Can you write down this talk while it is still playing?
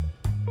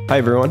Hi,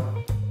 everyone.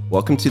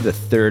 Welcome to the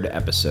third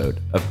episode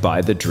of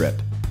By the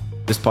Drip.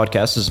 This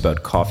podcast is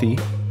about coffee,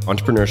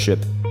 entrepreneurship,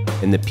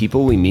 and the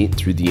people we meet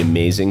through the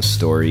amazing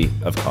story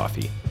of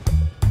coffee.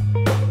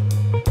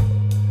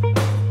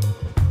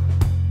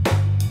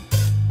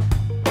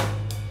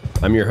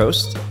 I'm your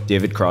host,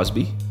 David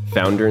Crosby,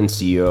 founder and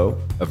CEO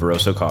of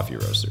Rosso Coffee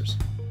Roasters.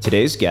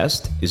 Today's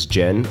guest is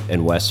Jen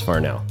and Wes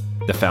Farnell,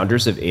 the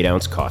founders of 8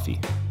 Ounce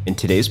Coffee. In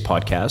today's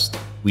podcast,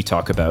 we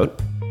talk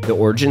about the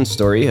origin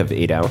story of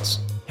 8 Ounce,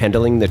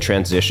 handling the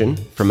transition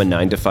from a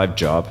 9-to-5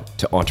 job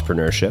to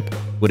entrepreneurship,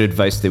 what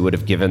advice they would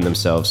have given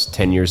themselves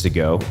 10 years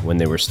ago when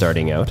they were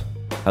starting out,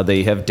 how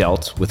they have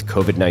dealt with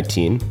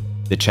COVID-19,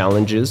 the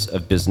challenges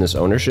of business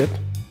ownership,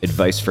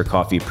 advice for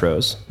coffee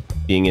pros,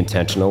 being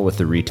intentional with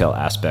the retail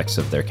aspects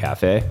of their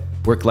cafe,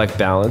 work-life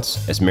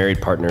balance as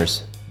married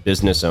partners,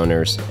 business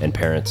owners, and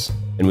parents.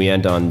 And we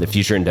end on the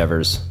future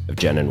endeavors of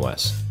Jen and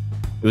Wes.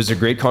 It was a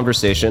great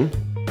conversation,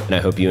 and I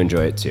hope you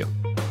enjoy it too.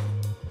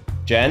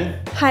 Jen,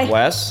 hi.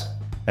 Wes.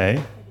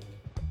 Hey.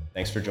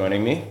 Thanks for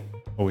joining me.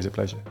 Always a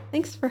pleasure.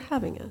 Thanks for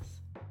having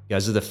us. You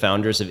guys are the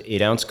founders of 8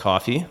 Ounce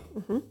Coffee.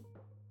 Mm-hmm.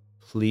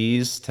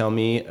 Please tell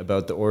me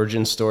about the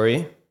origin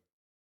story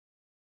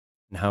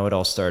and how it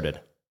all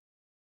started.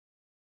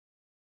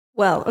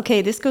 Well,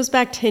 okay, this goes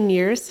back 10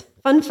 years.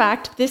 Fun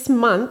fact, this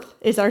month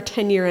is our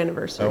 10-year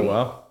anniversary. Oh,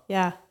 wow.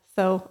 Yeah,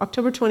 so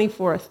October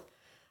 24th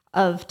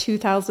of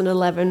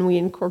 2011, we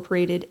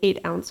incorporated 8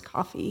 Ounce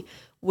Coffee,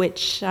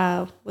 which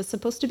was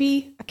supposed to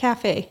be a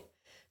cafe.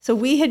 So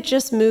we had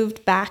just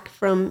moved back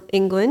from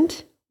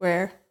England,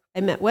 where I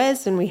met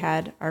Wes and we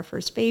had our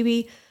first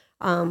baby.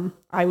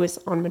 I was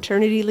on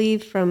maternity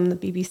leave from the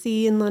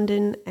BBC in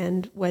London,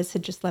 and Wes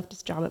had just left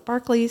his job at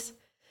Barclays.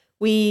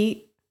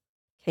 We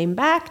came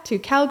back to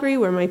Calgary,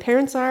 where my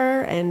parents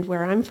are and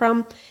where I'm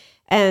from,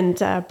 and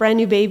brand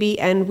new baby.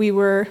 And we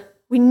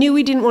knew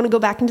we didn't want to go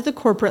back into the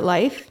corporate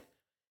life.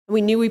 And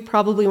we knew we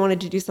probably wanted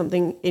to do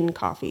something in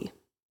coffee.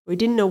 We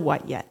didn't know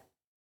what yet.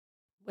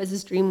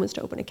 Wes's dream was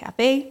to open a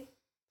cafe.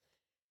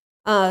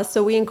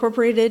 So we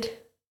incorporated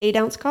 8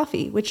 Ounce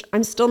Coffee, which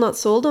I'm still not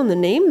sold on the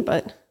name,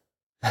 but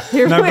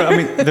No, but I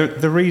mean,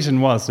 the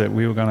reason was that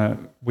we were gonna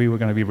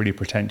be really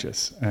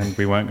pretentious, and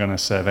we weren't gonna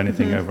serve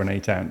anything over an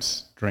 8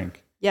 ounce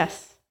drink.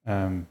 Yes.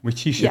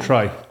 Which you should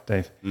try,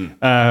 Dave.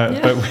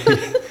 Yeah.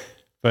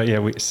 But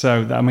yeah,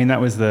 that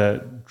was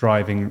the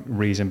driving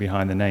reason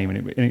behind the name,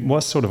 and it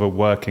was sort of a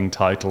working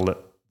title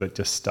that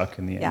just stuck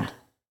in the end.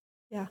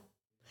 Yeah.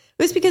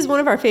 It was because one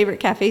of our favorite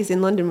cafes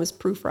in London was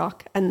Proof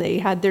Rock, and they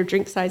had their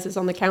drink sizes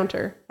on the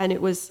counter, and it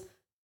was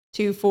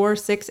 2, 4,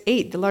 6,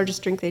 8. The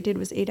largest drink they did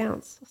was 8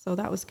 ounce. So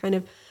that was kind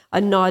of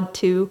a nod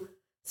to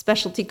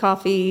specialty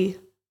coffee,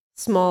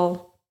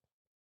 small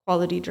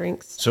quality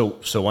drinks.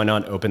 So why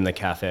not open the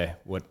cafe?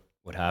 What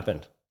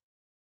happened?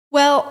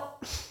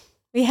 Well,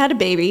 we had a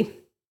baby.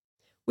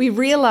 We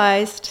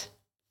realized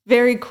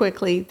very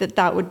quickly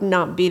that would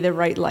not be the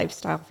right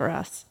lifestyle for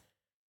us.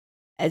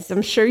 As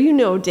I'm sure you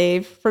know,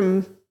 Dave,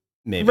 from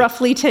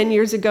roughly 10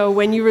 years ago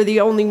when you were the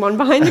only one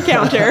behind the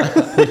counter.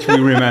 Which we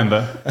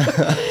remember.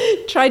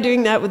 Try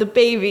doing that with a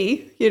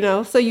baby,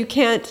 so you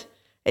can't,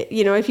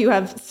 if you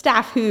have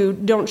staff who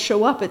don't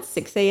show up at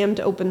 6 a.m.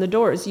 to open the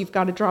doors, you've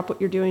got to drop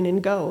what you're doing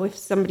and go. If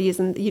somebody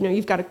isn't,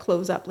 you've got to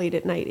close up late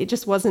at night. It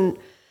just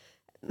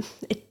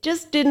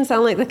didn't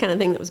sound like the kind of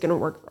thing that was going to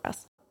work for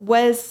us.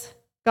 Wes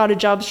got a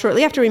job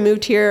shortly after we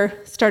moved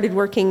here, started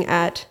working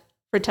at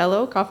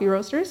Fratello Coffee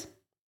Roasters,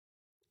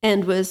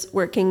 and was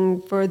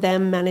working for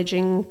them,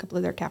 managing a couple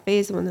of their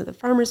cafes, one of the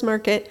farmers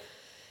market.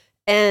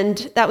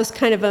 And that was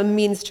kind of a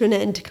means to an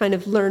end to kind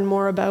of learn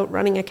more about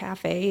running a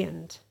cafe,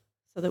 and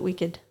so that we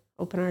could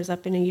open ours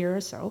up in a year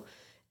or so.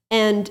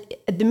 And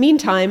in the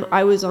meantime,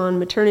 I was on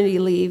maternity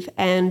leave,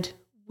 and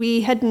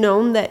we had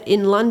known that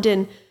in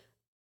London,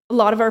 a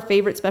lot of our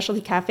favorite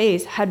specialty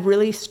cafes had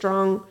really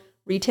strong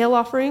retail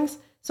offerings.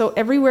 So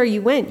everywhere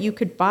you went, you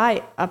could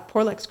buy a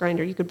Porlex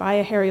grinder, you could buy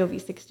a Hario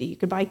V60, you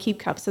could buy Keep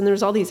Cups, and there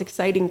was all these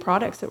exciting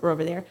products that were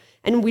over there,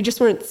 and we just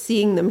weren't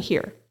seeing them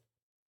here.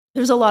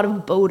 There's a lot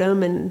of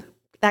Bodum and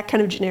that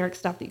kind of generic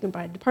stuff that you can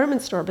buy at a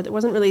department store, but there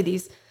wasn't really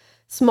these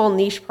small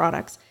niche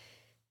products.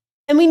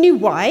 And we knew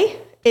why.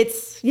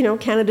 It's,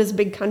 Canada's a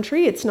big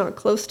country. It's not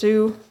close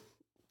to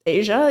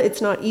Asia.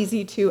 It's not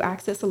easy to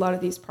access a lot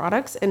of these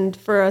products. And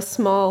for a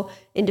small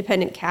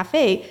independent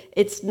cafe,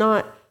 it's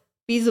not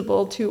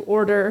feasible to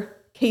order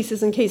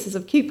cases and cases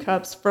of Keep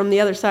Cups from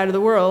the other side of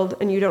the world,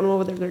 and you don't know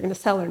whether they're going to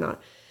sell or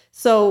not.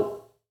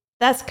 So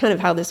that's kind of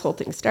how this whole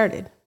thing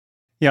started.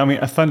 Yeah, I mean,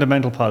 a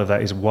fundamental part of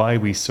that is why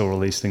we saw all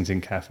these things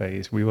in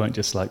cafes. We weren't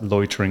just like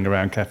loitering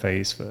around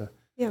cafes for...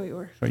 Yeah, we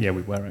were. Yeah,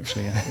 we were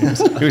actually. Yeah.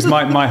 It was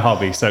my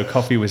hobby. So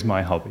coffee was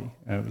my hobby.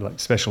 Like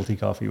specialty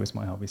coffee was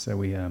my hobby. So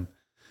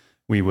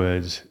we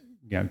would,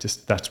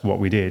 just that's what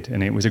we did.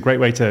 And it was a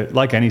great way to,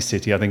 like any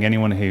city, I think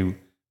anyone who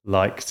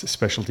likes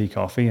specialty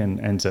coffee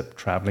and ends up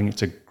traveling,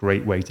 it's a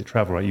great way to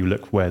travel, right? You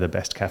look where the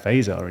best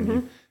cafes are and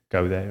you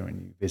go there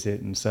and you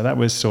visit. And so that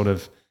was sort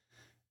of,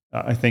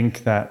 I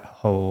think that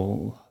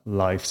whole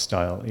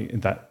lifestyle,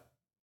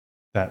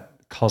 that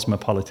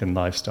cosmopolitan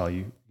lifestyle,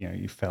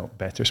 you felt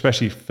better,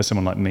 especially for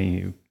someone like me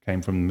who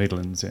came from the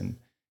Midlands in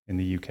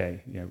the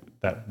UK.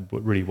 That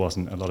really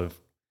wasn't a lot of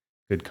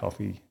good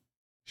coffee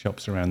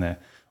shops around there,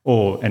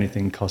 or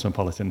anything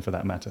cosmopolitan for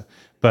that matter.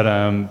 But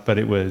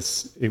it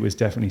was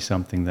definitely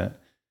something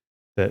that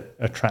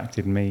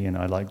attracted me, and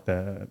I liked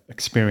the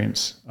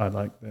experience. I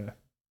liked the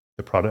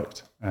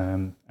product,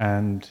 and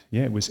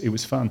it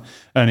was fun,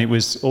 and it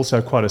was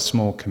also quite a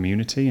small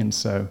community. And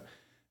so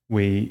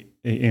we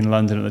in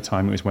London at the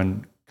time, it was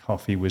when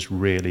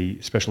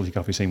specialty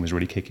coffee scene was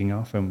really kicking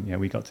off, and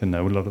we got to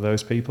know a lot of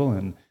those people,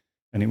 and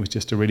it was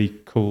just a really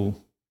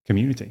cool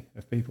community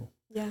of people.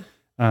 Yeah.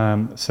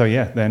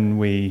 Then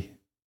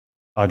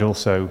I'd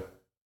also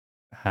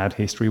had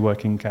history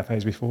working in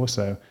cafes before.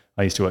 So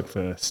I used to work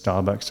for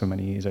Starbucks for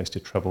many years. I used to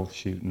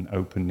troubleshoot and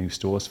open new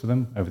stores for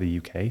them over the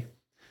UK.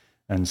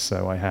 And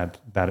so I had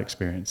that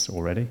experience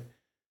already.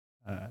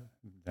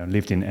 I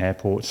lived in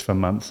airports for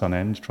months on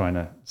end trying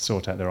to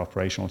sort out their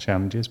operational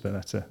challenges, but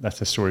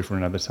that's a story for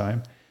another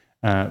time.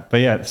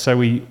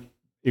 So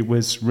it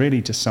was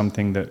really just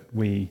something that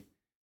we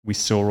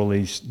saw all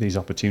these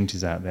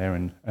opportunities out there,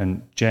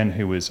 and Jen,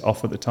 who was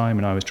off at the time,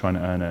 and I was trying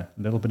to earn a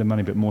little bit of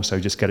money, but more so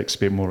just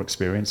get more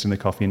experience in the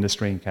coffee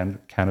industry in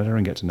Canada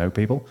and get to know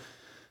people.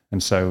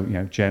 And so,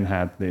 Jen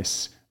had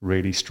this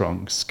really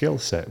strong skill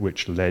set,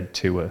 which led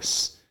to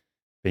us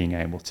being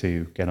able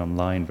to get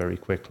online very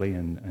quickly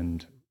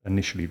and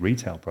initially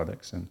retail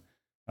products. And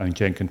I think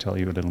Jen can tell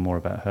you a little more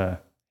about her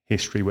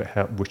history,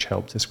 which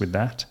helped us with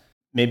that.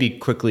 Maybe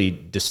quickly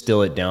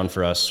distill it down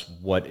for us.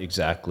 What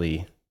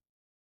exactly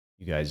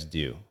you guys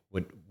do?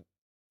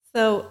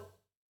 So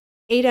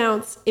 8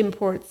 Ounce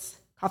imports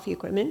coffee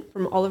equipment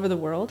from all over the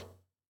world.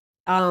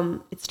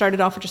 It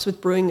started off just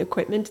with brewing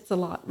equipment. It's a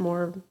lot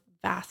more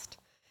vast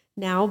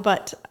now,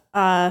 but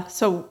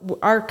so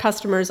our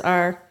customers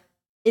are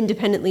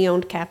independently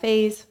owned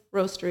cafes,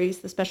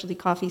 roasteries, the specialty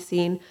coffee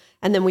scene,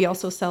 and then we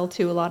also sell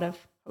to a lot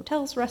of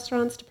hotels,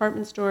 restaurants,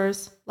 department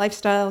stores,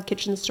 lifestyle,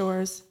 kitchen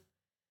stores,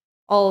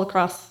 all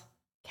across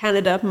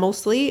Canada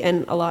mostly,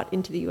 and a lot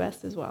into the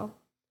US as well.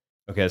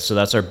 Okay, so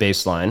that's our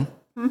baseline.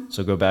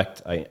 So go back.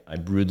 I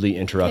rudely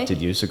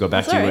interrupted you. So go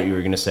back to what you were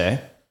going to say.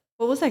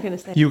 What was I going to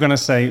say? You were going to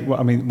say,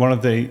 one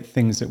of the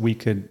things that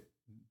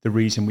the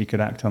reason we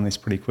could act on this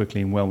pretty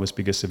quickly and well was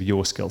because of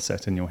your skill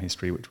set and your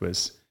history, which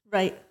was...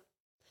 Right.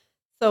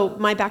 So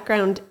my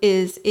background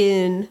is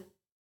in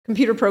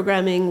computer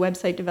programming,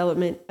 website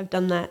development. I've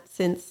done that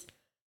since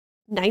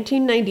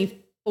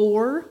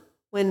 1994,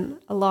 when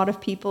a lot lot of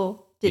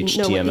people didn't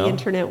know what the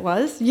internet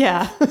was.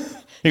 Yeah.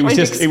 It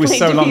was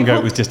so long ago,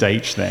 it was just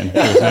H then.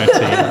 There was no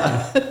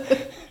T.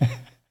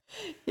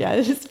 Yeah,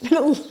 it's been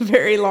a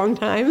very long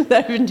time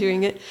that I've been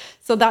doing it.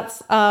 So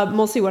that's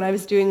mostly what I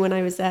was doing when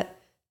I was at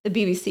the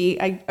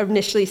BBC. I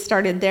initially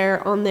started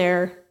there on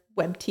their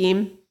web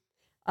team,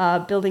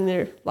 building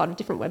a lot of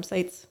different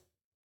websites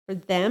for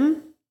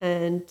them,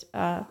 and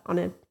on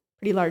a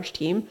pretty large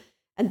team.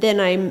 And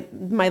then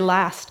my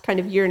last kind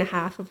of year and a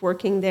half of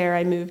working there,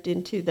 I moved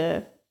into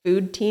the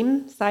food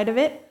team side of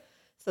it.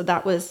 So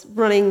that was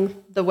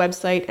running the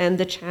website and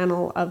the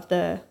channel of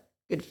the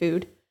good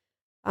food.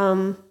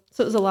 So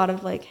it was a lot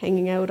of like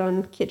hanging out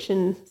on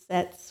kitchen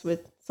sets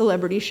with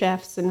celebrity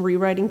chefs and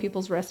rewriting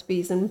people's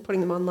recipes and putting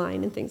them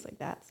online and things like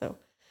that. So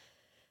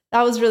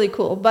that was really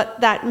cool.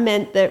 But that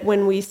meant that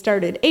when we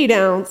started 8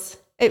 Ounce,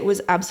 it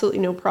was absolutely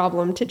no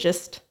problem to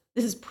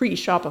this is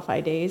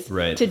pre-Shopify days,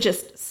 right, to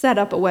just set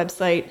up a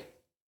website,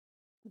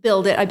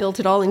 build it. I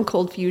built it all in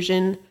Cold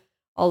Fusion,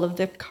 all of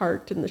the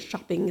cart and the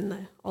shopping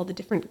and all the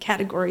different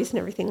categories and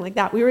everything like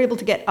that. We were able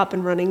to get up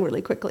and running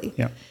really quickly.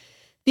 Yeah.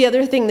 The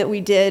other thing that we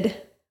did,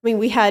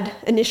 we had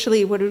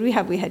initially, what did we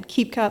have? We had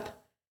Keep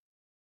Cup,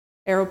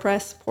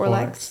 AeroPress,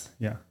 Porlex.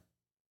 Yeah.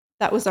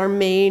 That was our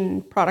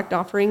main product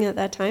offering at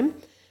that time.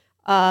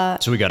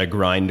 So we got a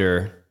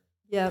grinder.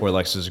 Yeah.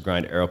 Porlex is a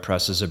grinder.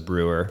 AeroPress is a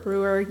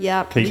brewer.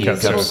 Yeah.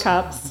 Reusable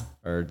cups.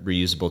 Or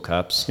reusable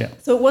cups. Yeah.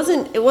 So it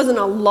wasn't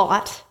a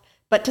lot,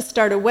 but to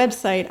start a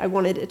website, I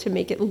wanted it to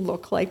make it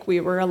look like we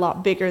were a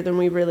lot bigger than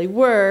we really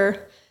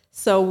were.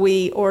 So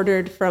we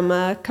ordered from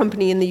a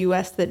company in the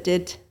US that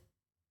did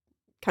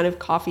kind of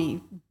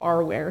coffee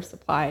barware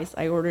supplies.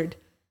 I ordered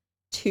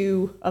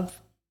 2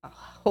 of a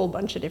whole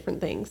bunch of different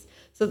things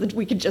so that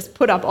we could just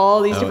put up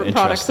all these different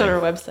products on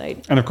our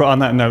website. And of course, on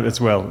that note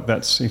as well,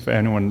 that's if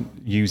anyone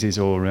uses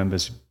or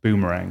remembers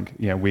Boomerang,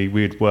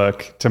 we'd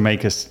work to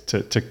make us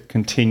to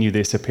continue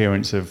this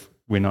appearance of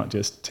we're not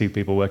just 2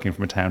 people working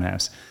from a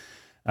townhouse.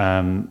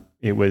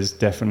 It was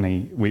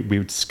definitely, we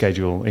would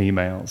schedule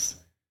emails.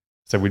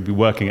 So we'd be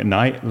working at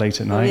night, late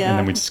at night, and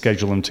then we'd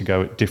schedule them to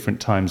go at different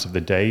times of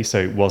the day. So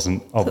it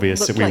wasn't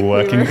obvious that we were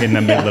working in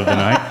the middle of the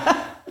night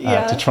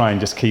to try and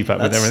just keep up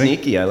with everything.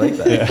 That's sneaky. I like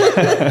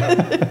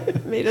that.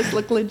 It made us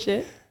look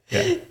legit.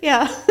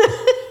 Yeah.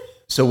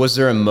 So was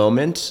there a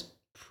moment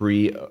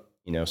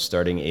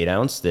starting 8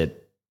 Ounce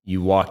that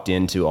you walked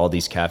into all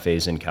these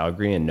cafes in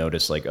Calgary and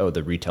noticed like, oh,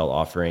 the retail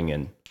offering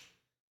and...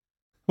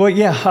 Well,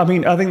 yeah. I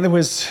think there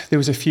was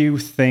a few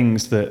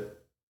things that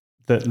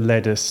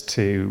led us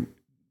to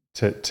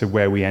to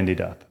where we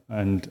ended up.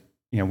 And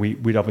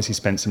we'd obviously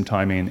spent some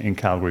time in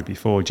Calgary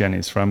before. Jen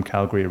is from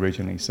Calgary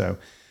originally, so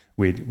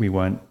we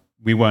weren't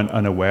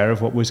unaware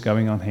of what was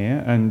going on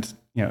here. And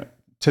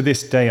to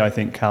this day, I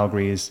think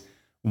Calgary is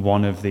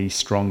one of the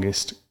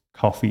strongest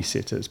coffee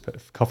cities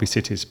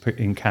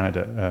in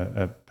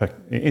Canada,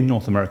 in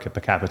North America per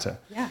capita.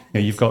 Yeah,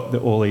 you've got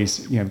all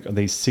these,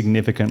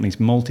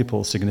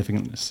 multiple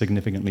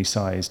significantly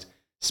sized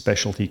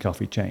specialty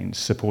coffee chains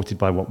supported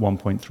by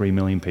 1.3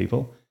 million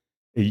people.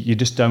 You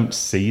just don't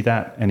see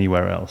that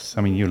anywhere else.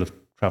 I mean, you'll have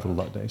traveled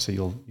a lot, Dave, so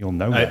you'll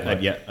know that.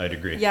 I'd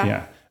agree.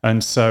 Yeah.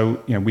 And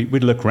so,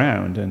 we'd look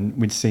around and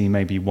we'd see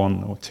maybe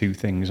one or two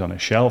things on a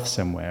shelf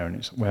somewhere, and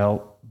it's,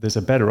 well, there's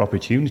a better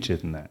opportunity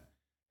than that.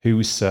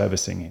 Who's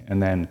servicing it?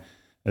 And then,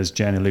 as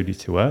Jen alluded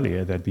to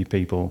earlier, there'd be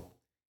people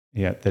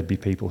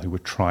who were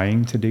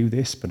trying to do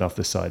this, but off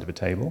the side of a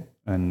table.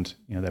 And,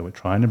 they were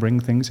trying to bring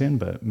things in,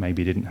 but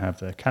maybe didn't have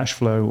the cash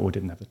flow or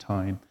didn't have the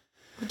time.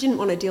 We didn't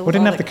want to deal or with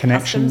didn't all have the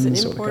connections and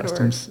or the import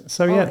customs.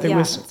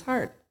 It's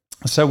hard.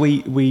 So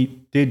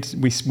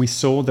we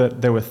saw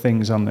that there were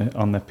things on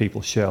the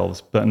people's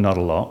shelves, but not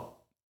a lot.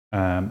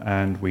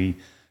 And we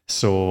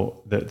saw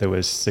that there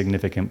was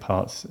significant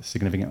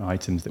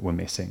items that were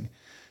missing.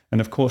 And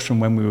of course, from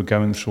when we were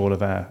going through all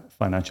of our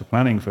financial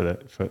planning for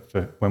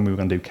when we were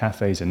going to do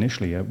cafes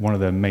initially, one of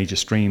the major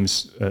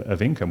streams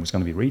of income was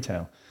going to be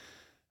retail.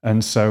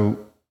 And so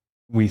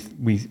we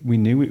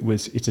knew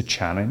it's a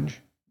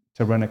challenge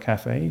to run a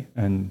cafe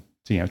and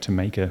to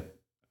make a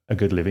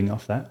good living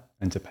off that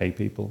and to pay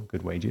people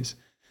good wages.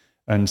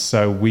 And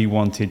so we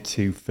wanted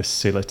to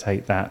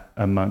facilitate that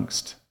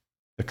amongst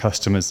the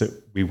customers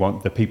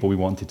the people we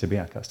wanted to be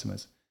our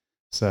customers.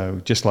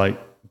 So just like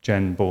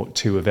Jen bought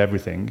 2 of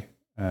everything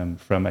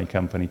from a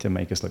company to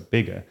make us look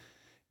bigger,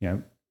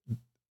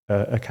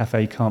 a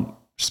cafe can't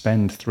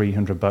spend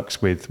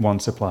 $300 with one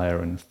supplier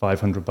and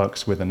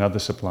 $500 with another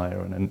supplier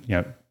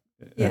and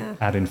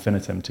ad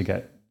infinitum to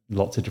get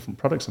lots of different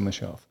products on the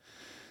shelf.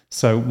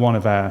 So one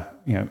of our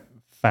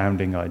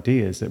founding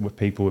ideas that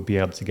people would be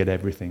able to get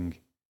everything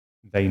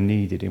they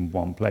needed in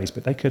one place,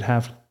 but they could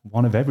have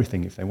one of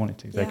everything if they wanted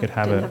to. They could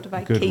have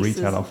a good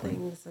retail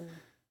offering.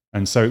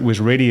 And so it was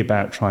really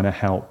about trying to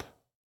help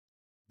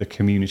the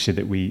community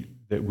that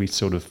we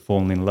sort of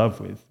fallen in love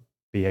with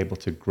be able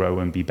to grow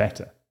and be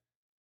better.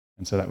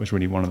 And so that was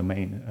really one of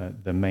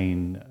the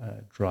main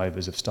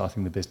drivers of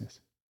starting the business.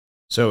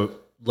 So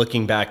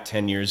looking back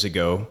 10 years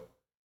ago,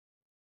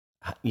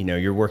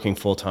 you're working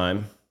full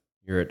time,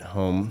 you're at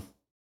home.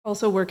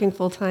 Also working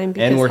full time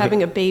because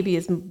having a baby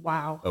is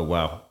wow. Oh,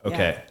 wow.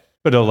 Okay. Yeah.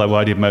 But although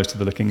I did most of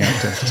the looking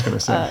after, I was just going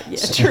to say.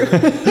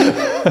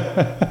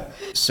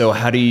 True. So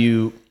how do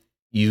you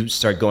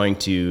start going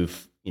to,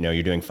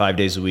 you're doing 5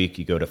 days a week,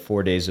 you go to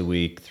 4 days a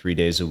week, 3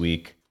 days a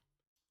week.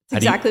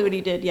 That's exactly what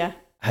he did, yeah.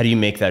 How do you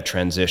make that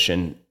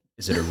transition?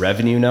 Is it a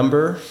revenue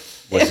number?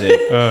 Was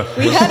it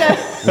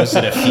was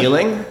it a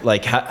feeling?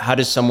 Like how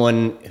does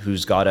someone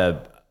who's got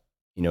a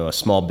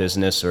small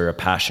business or a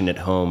passion at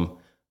home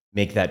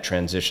make that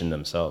transition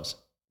themselves?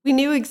 We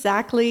knew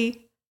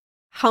exactly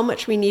how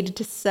much we needed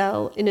to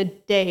sell in a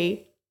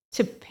day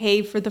to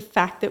pay for the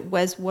fact that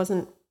Wes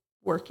wasn't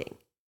working.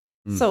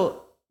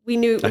 So we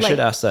knew. I should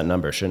ask that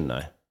number, shouldn't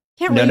I?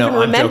 Can't even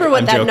remember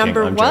what that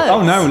number was.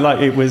 Oh no, like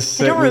it was.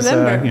 I don't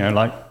remember.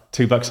 Like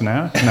 $2 an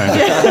hour. No.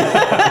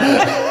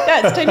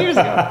 Yeah, it's 10 years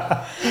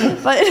ago.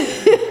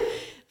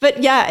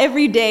 But yeah,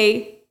 every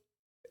day,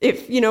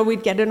 if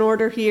we'd get an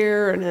order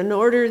here and an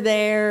order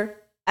there.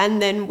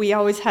 And then we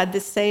always had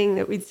this saying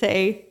that we'd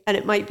say, and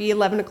it might be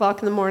 11 o'clock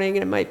in the morning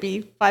and it might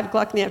be 5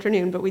 o'clock in the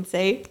afternoon, but we'd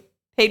say,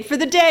 paid for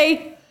the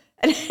day.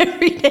 And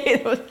every day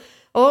it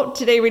was,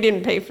 today we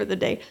didn't pay for the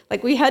day.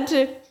 Like we had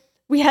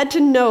to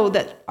know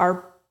that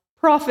our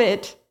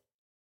profit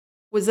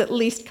was at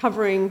least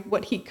covering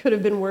what he could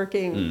have been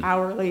working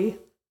hourly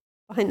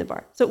behind the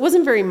bar. So it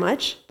wasn't very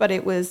much, but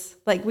it was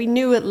like we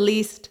knew at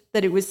least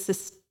that it was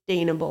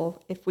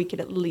sustainable if we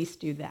could at least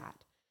do that.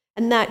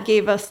 And that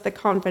gave us the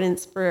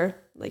confidence for,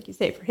 like you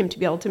say, for him to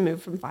be able to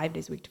move from 5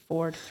 days a week to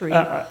 4 to 3.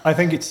 I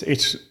think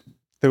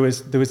there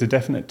was a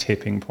definite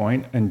tipping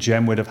point, and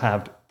Jen would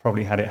have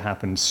probably had it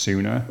happen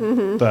sooner.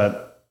 Mm-hmm.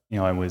 But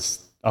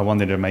I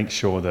wanted to make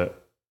sure that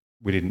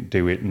we didn't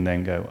do it and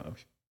then go, oh,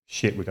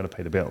 shit, we've got to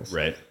pay the bills,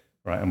 right?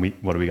 And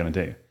what are we going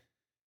to do?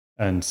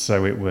 And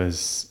so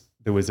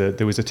there was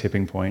a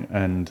tipping point,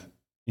 and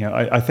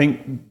I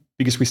think.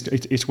 Because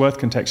it's worth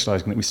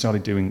contextualizing that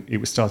it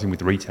was starting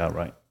with retail,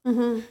 right?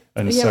 Mm-hmm.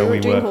 And so we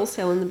were doing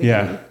wholesale in the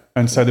beginning. Yeah,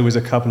 and so there was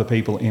a couple of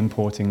people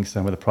importing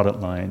some of the product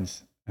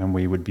lines, and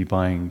we would be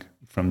buying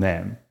from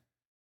them.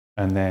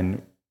 And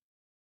then,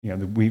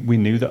 we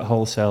knew that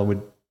wholesale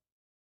would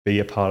be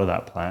a part of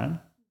that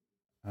plan,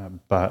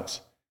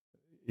 but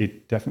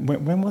it definitely.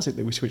 When was it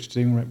that we switched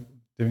to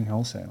doing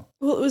wholesale?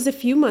 Well, it was a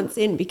few months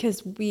in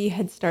because we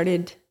had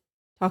started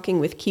talking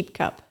with Keep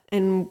Cup,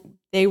 and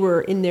they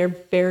were in their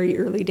very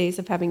early days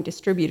of having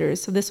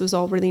distributors. So this was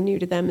all really new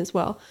to them as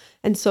well.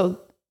 And so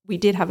we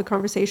did have a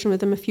conversation with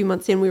them a few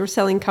months in. We were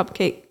selling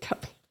cupcakes.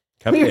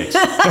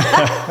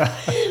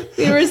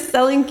 We were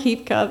selling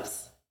keep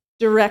cups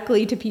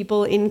directly to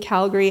people in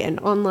Calgary and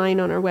online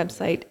on our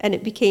website. And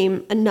it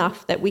became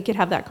enough that we could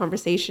have that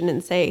conversation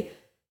and say,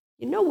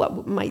 you know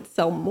what might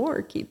sell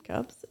more keep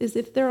cups is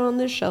if they're on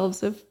the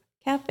shelves of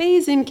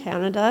cafes in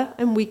Canada,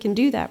 and we can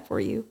do that for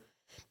you.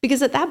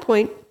 Because at that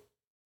point,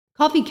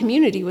 coffee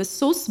community was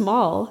so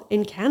small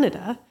in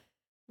Canada.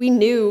 We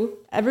knew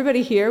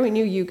everybody here. We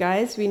knew you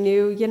guys. We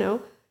knew,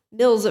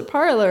 Nils at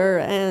Parlor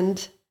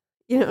and,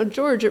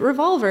 George at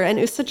Revolver. And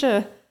it was such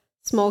a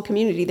small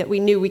community that we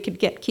knew we could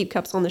get keep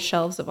cups on the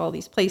shelves of all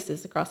these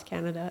places across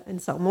Canada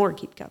and sell more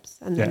keep cups.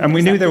 And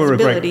we knew they were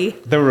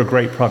a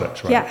great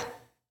product, right? Yeah.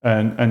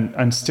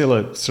 And still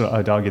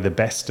I'd argue the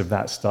best of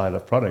that style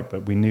of product,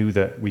 but we knew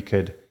that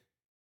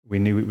we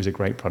knew it was a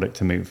great product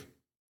to move.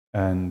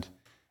 And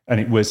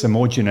it was a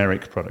more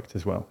generic product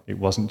as well. It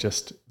wasn't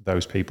just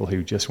those people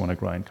who just want to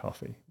grind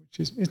coffee, which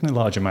isn't a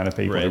large amount of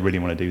people who really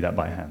want to do that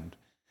by hand.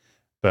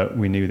 But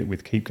we knew that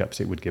with keep cups,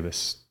 it would give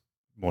us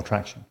more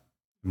traction,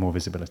 more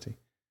visibility.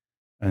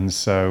 And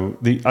so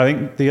I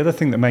think the other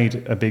thing that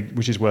made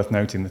which is worth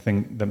noting, the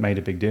thing that made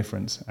a big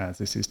difference, as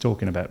this is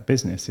talking about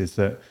business, is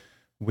that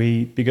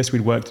because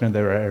we'd worked in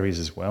other areas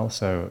as well.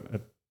 So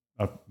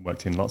I've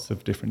worked in lots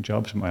of different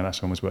jobs. My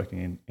last one was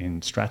working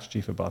in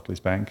strategy for Barclays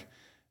Bank.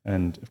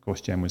 And of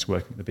course, Jen was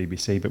working at the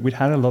BBC, but we'd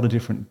had a lot of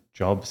different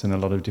jobs and a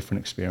lot of different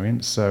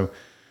experience. So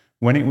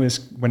when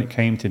it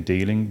came to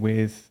dealing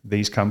with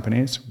these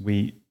companies,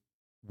 we'd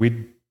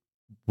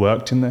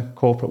worked in the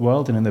corporate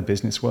world and in the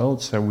business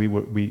world. So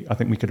I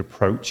think we could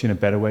approach in a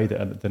better way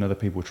than other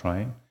people were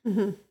trying,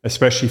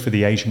 especially for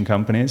the Asian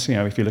companies.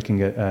 If you're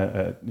looking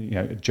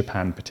at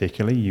Japan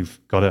particularly, you've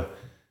got to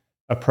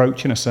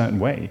approach in a certain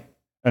way.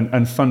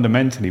 And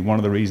fundamentally, one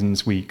of the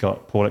reasons we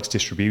got Paulex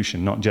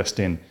distribution, not just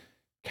in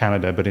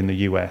Canada, but in the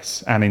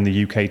US and in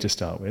the UK to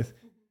start with,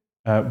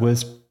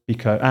 was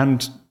because,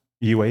 and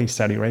UAE,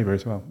 Saudi Arabia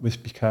as well, was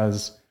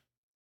because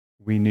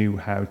we knew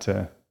how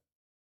to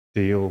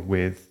deal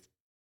with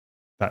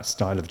that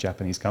style of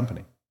Japanese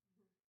company.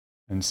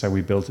 And so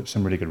we built up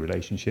some really good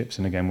relationships.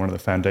 And again, one of the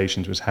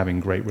foundations was having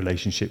great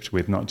relationships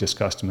with not just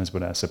customers,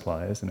 but our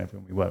suppliers and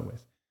everyone we work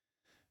with.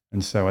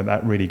 And so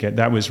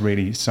that was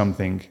really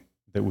something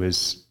that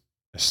was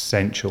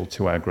essential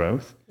to our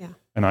growth. Yeah.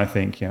 And I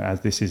think,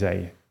 as this is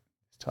a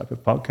type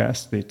of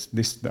podcast,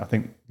 I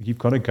think you've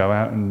got to go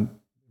out and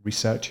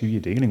research who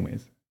you're dealing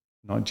with,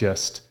 not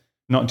just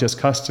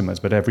customers,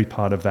 but every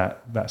part of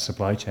that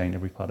supply chain,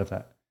 every part of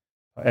that,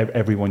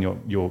 everyone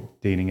you're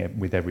dealing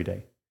with every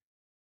day.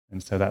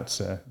 And so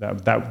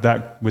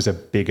that was a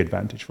big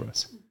advantage for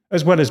us,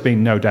 as well as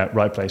being no doubt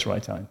right place,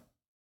 right time.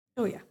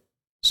 Oh yeah.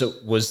 So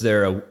was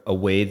there a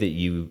way that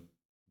you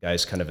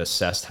guys kind of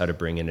assessed how to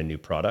bring in a new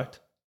product?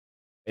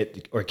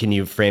 Or can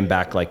you frame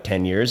back like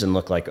 10 years and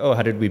look like, oh,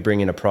 how did we bring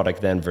in a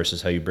product then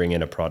versus how you bring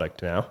in a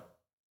product now?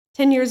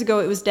 10 years ago,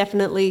 it was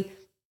definitely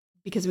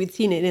because we'd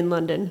seen it in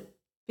London,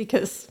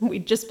 because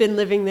we'd just been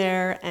living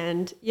there,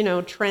 and,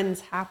 trends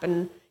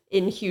happen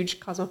in huge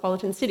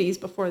cosmopolitan cities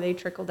before they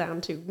trickle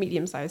down to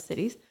medium-sized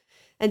cities.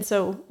 And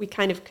so we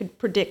kind of could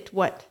predict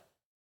what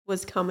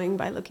was coming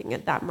by looking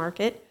at that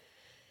market.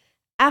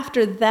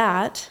 After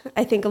that,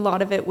 I think a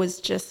lot of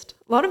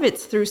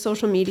it's through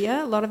social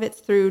media, a lot of it's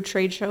through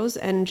trade shows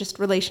and just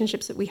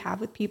relationships that we have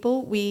with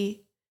people.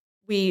 We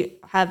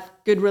have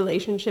good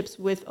relationships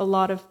with a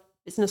lot of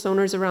business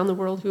owners around the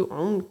world who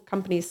own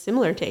companies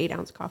similar to 8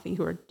 Ounce Coffee,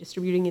 who are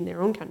distributing in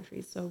their own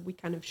countries. So we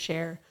kind of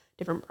share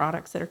different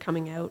products that are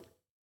coming out.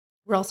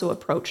 We're also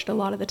approached a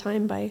lot of the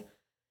time by...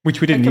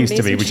 Which we didn't used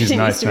to be, which is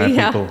nice to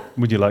have people,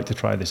 would you like to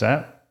try this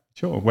out?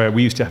 Sure. Where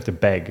we used to have to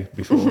beg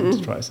before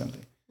to try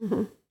something.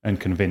 Mm-hmm. And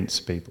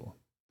convince people,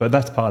 but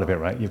that's part of it,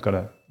 right? You got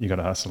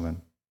to hustle and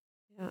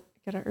you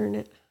got to earn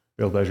it,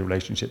 build those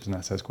relationships, and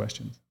ask those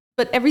questions.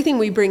 But everything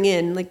we bring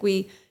in,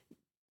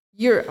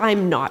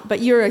 I'm not, but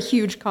you're a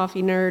huge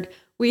coffee nerd.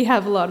 We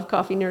have a lot of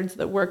coffee nerds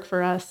that work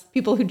for us.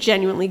 People who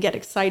genuinely get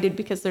excited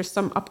because there's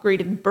some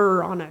upgraded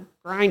burr on a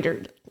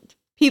grinder.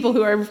 People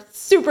who are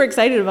super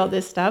excited about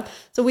this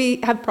stuff. So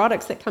we have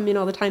products that come in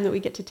all the time that we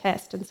get to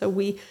test, and so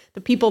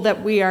the people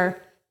that we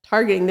are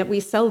targeting, that we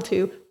sell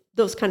to,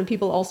 those kind of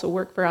people also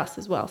work for us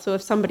as well. So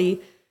if somebody,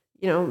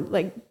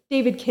 like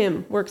David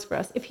Kim works for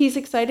us, if he's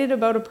excited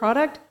about a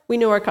product, we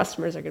know our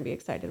customers are going to be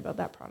excited about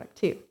that product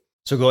too.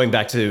 So going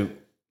back to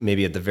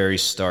maybe at the very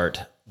start,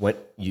 when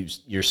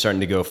you're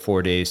starting to go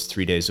 4 days,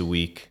 3 days a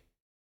week,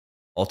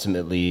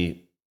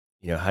 ultimately,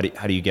 how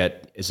do you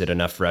get, is it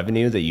enough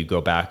revenue that you go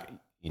back,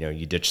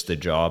 you ditch the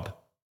job?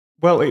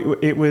 Well,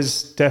 it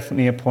was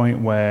definitely a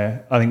point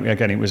where I think,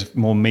 again, it was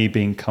more me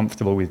being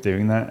comfortable with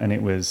doing that. And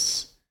it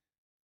was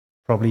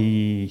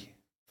probably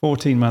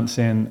 14 months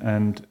in,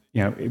 and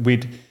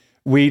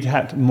we'd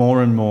had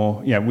more and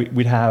more.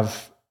 We'd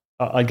have.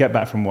 I'd get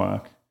back from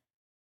work,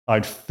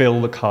 I'd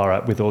fill the car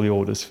up with all the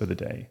orders for the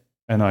day,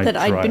 and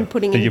I'd been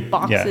putting in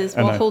boxes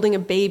while holding a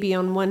baby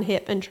on one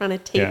hip and trying to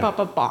tape up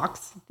a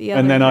box the other.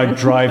 And then I'd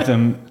drive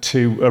them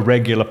to a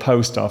regular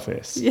post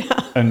office,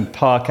 and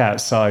park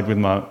outside with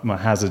my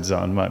hazards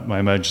on, my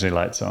emergency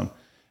lights on,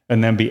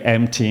 and then be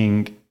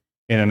emptying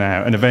in and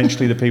out. And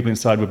eventually the people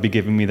inside would be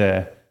giving me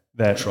their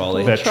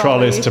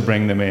trolleys to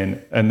bring them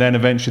in. And then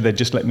eventually they'd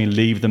just let me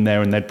leave them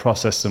there and they'd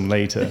process them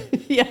later.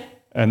 Yeah.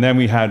 And then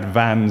we had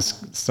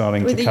vans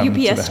starting to come to the house. With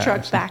the UPS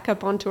truck back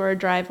up onto our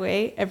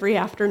driveway every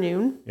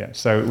afternoon. Yeah,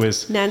 so it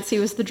was... Nancy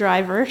was the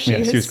driver. She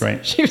was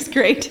great. She was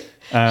great.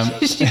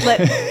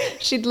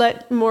 She'd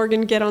let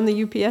Morgan get on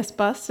the UPS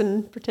bus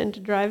and pretend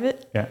to drive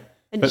it. Yeah.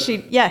 And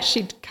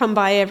she'd come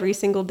by every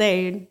single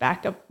day and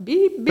back up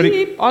beep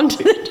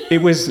onto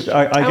the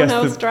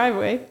townhouse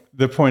driveway.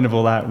 The point of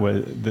all that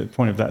was, the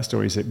point of that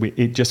story is that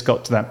it just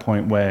got to that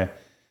point where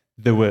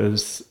there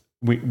was,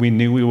 we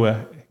knew we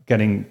were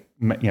getting,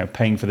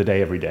 paying for the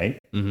day every day.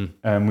 Mm-hmm.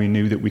 And we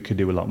knew that we could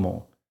do a lot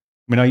more.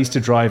 I mean, I used to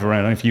drive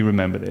around, I don't know if you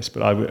remember this,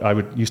 but I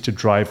would used to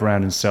drive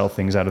around and sell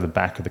things out of the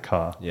back of the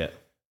car. Yeah.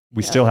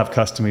 We still have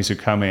customers who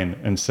come in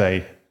and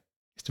say,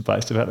 Mr.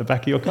 Barista, about the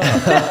back of your car.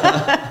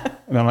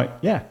 And I'm like,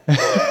 yeah,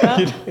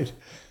 you did.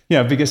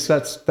 Yeah, because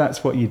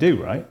that's what you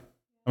do, right?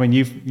 I mean,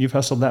 you've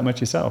hustled that much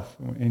yourself.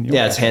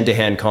 It's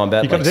hand-to-hand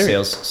combat. Like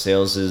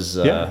sales is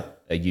a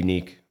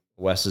unique.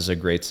 Wes is a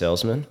great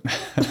salesman.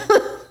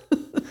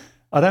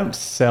 I don't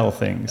sell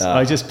things.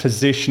 I just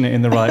position it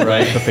in the right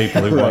way for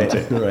people who want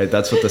it. Right,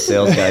 that's what the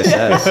sales guy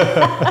says.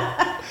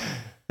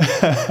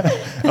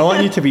 I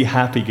want you to be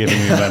happy giving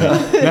me money.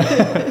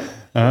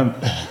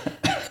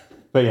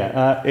 But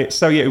yeah,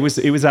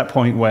 it was that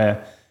point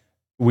where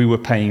we were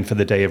paying for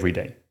the day every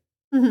day.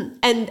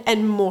 Mm-hmm.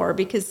 And more,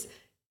 because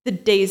the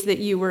days that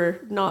you were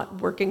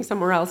not working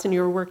somewhere else and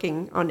you were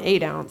working on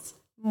 8 ounce,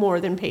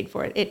 more than paid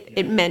for it.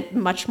 It meant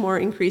much more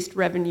increased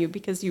revenue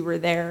because you were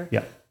there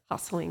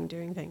hustling,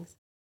 doing things.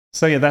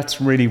 So yeah, that's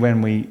really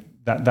when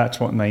that's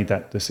what made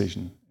that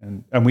decision.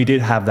 And we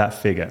did have that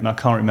figure, and I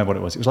can't remember what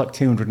it was. It was like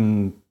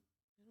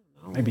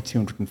maybe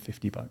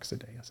 $250 a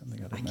day or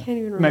something. I don't know. Can't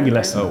even remember. Maybe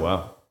less than that. Oh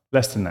wow.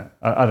 Less than that.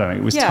 I don't know.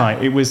 It was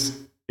tight.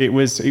 It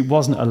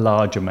wasn't a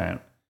large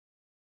amount.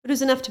 But it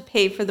was enough to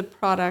pay for the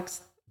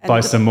products.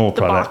 Buy some more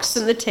products. The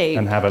box and the tape.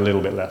 And have a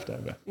little bit left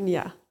over.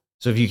 Yeah.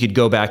 So if you could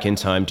go back in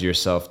time to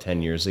yourself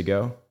 10 years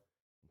ago,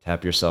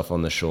 tap yourself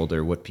on the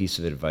shoulder, what piece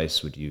of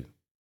advice would you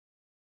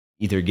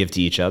either give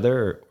to each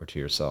other or to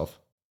yourself?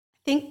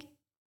 I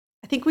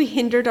think we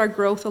hindered our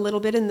growth a little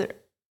bit in the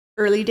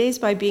early days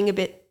by being a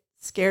bit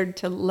scared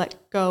to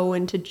let go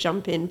and to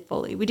jump in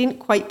fully. We didn't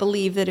quite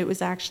believe that it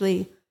was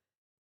actually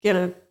going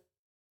to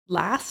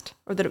last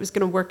or that it was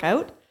going to work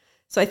out.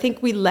 So I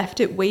think we left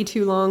it way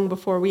too long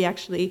before we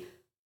actually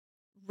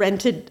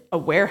rented a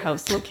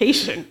warehouse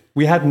location.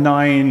 We had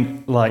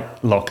 9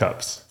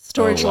 lockups.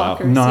 Storage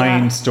lockers.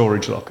 9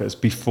 storage lockers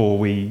before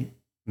we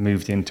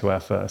moved into our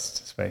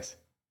first space.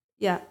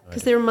 Yeah,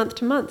 because they were month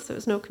to month, so it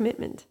was no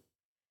commitment.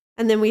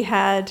 And then we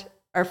had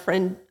our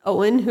friend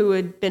Owen, who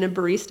had been a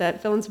barista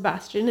at Phil and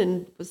Sebastian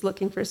and was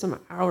looking for some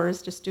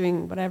hours just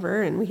doing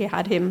whatever. And we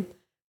had him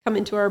come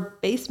into our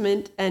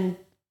basement and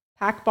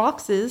pack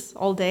boxes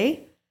all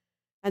day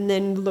and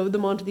then load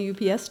them onto the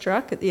UPS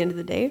truck at the end of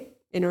the day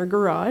in our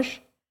garage.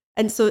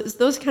 And so it's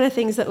those kind of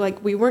things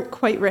that we weren't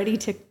quite ready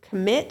to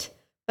commit,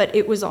 but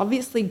it was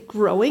obviously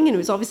growing and it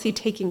was obviously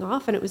taking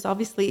off and it was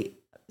obviously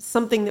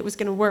something that was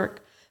going to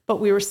work. But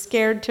we were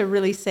scared to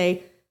really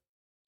say,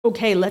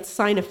 okay, let's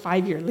sign a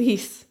 5-year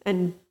lease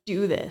and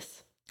do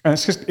this. And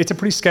it's a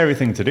pretty scary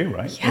thing to do,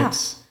 right? Yeah.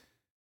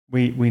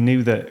 We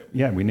knew that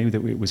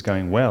it was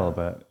going well,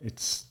 but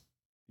it's,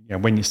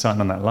 when you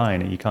sign on that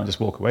line, you can't just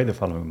walk away the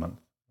following month.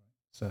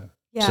 So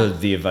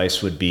the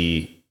advice would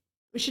be,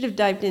 we should have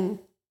dived in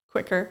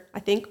quicker.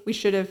 I think we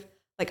should have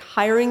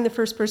hiring the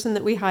first person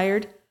that we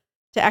hired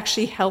to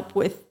actually help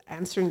with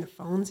answering the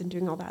phones and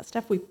doing all that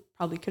stuff. We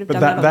probably could have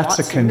done that a lot sooner. But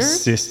that's a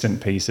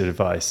consistent piece of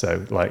advice.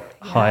 So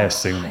hire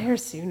sooner. Hire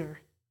sooner.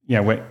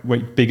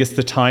 Because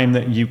the time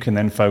that you can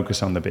then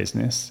focus on the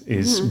business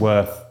is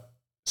worth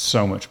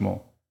so much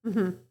more.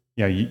 Mm-hmm.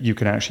 You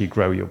can actually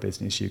grow your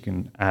business. You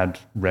can add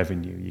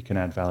revenue. You can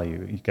add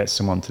value. You get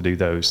someone to do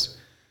those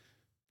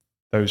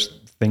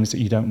things that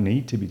you don't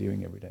need to be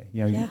doing every day.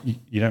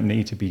 You don't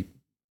need to be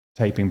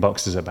taping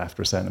boxes up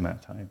after a certain amount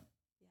of time.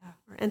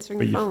 Or answering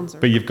the phones.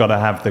 But you've got to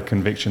have the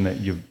conviction that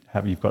you've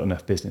got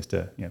enough business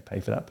to pay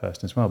for that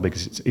person as well,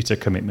 because it's a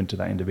commitment to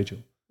that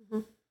individual.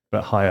 Mm-hmm.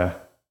 But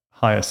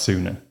hire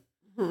sooner,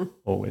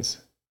 always.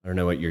 I don't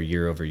know what your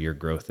year-over-year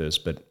growth is,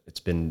 but it's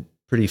been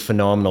pretty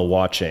phenomenal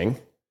watching.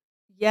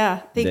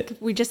 Yeah,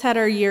 we just had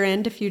our year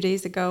end a few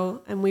days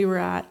ago, and we were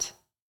at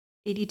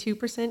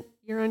 82%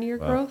 year-on-year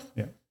growth.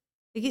 Yeah,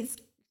 it's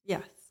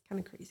kind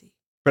of crazy.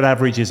 But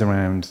average is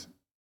around.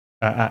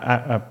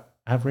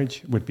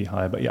 Average would be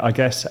higher, but I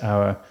guess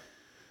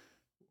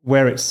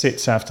where it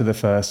sits after the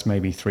first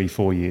maybe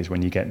 3-4 years,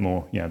 when you get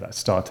more, that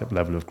startup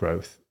level of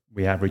growth,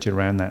 we average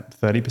around that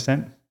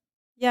 30%.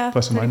 Yeah,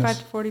 plus or 35 minus.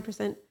 to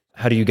 40%.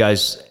 How do you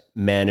guys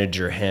manage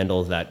or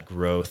handle that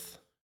growth?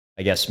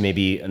 I guess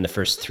maybe in the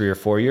first 3 or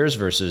 4 years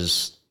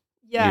versus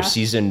you're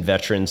seasoned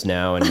veterans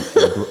now, and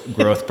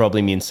growth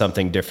probably means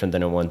something different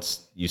than it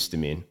once used to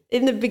mean.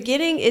 In the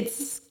beginning,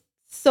 it's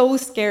so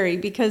scary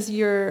because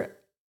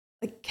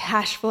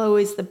cash flow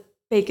is the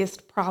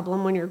biggest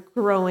problem when you're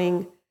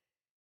growing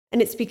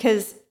And it's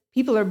because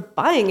people are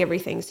buying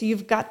everything. So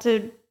you've got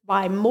to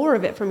buy more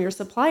of it from your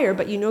supplier,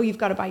 but you've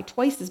got to buy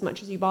twice as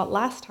much as you bought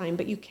last time,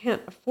 but you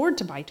can't afford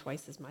to buy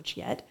twice as much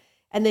yet.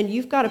 And then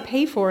you've got to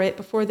pay for it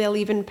before they'll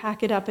even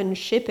pack it up and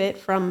ship it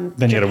from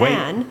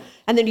Japan.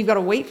 And then you've got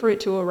to wait for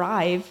it to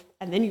arrive.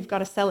 And then you've got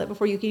to sell it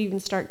before you can even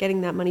start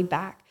getting that money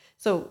back.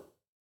 So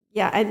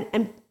yeah,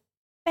 and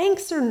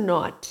banks are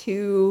not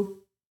too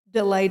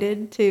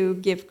delighted to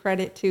give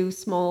credit to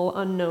small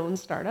unknown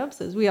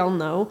startups, as we all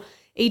know.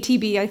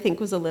 ATB, I think,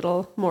 was a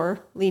little more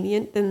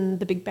lenient than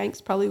the big banks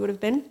probably would have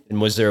been.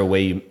 And was there a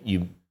way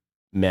you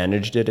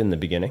managed it in the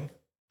beginning?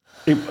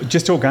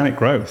 Just organic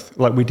growth.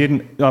 Like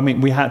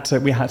we had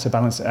to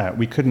balance it out.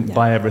 We couldn't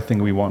buy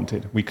everything we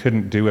wanted. We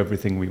couldn't do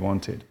everything we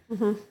wanted.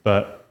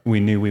 But we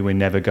knew we were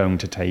never going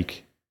to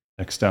take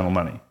external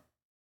money,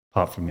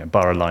 apart from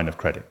borrow a line of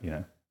credit.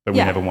 But we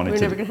never wanted to.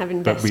 We're never going to have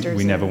investors. But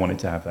we never wanted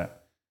to have that.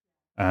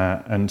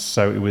 And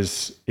so it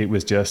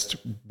was just,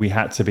 we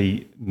had to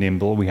be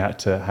nimble. We had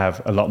to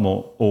have a lot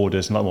more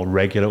orders, a lot more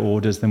regular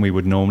orders than we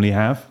would normally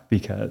have,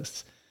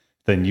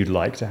 than you'd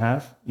like to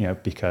have,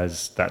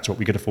 because that's what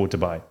we could afford to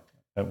buy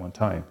at one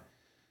time.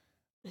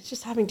 It's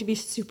just having to be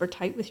super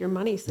tight with your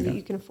money so that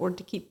you can afford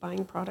to keep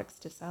buying products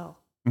to sell.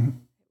 It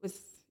was,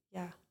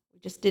 we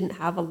just didn't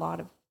have a lot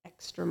of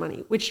extra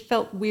money, which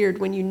felt weird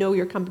when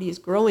your company is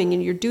growing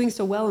and you're doing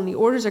so well and the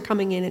orders are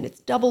coming in and it's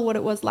double what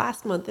it was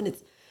last month and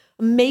it's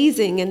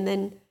amazing. And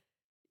then,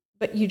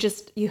 but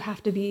you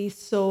have to be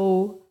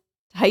so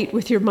tight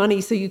with your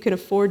money so you can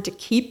afford to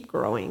keep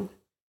growing.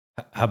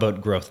 How about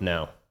growth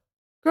now?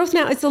 Growth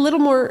now, it's a little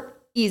more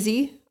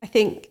easy. I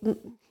think,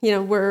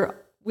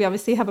 we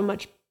obviously have a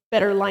much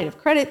better line of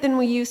credit than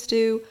we used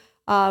to.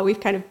 We've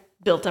kind of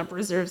built up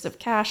reserves of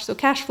cash. So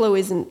cash flow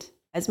isn't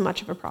as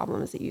much of a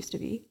problem as it used to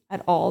be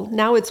at all.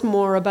 Now it's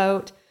more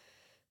about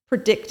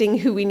predicting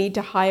who we need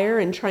to hire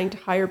and trying to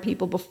hire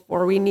people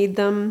before we need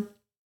them.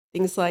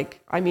 Things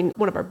like,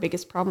 one of our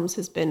biggest problems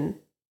has been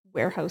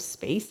warehouse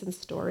space and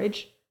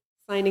storage.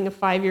 Signing a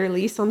 5-year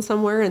lease on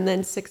somewhere and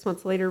then 6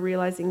 months later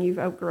realizing you've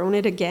outgrown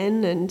it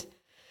again and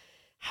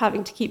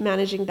having to keep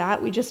managing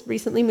that. We just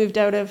recently moved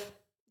out of,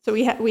 so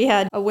we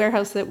had a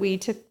warehouse that we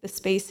took the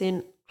space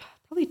in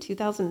probably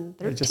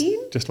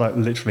 2013. Just like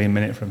literally a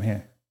minute from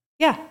here.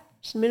 Yeah,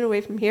 just a minute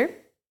away from here.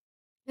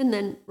 And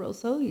then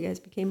Wholesale, you guys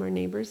became our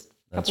neighbors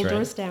a couple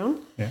doors down.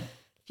 Yeah. A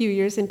few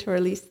years into our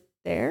lease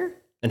there.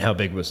 And how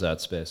big was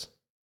that space?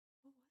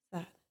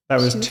 That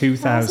was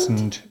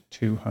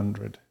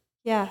 2,200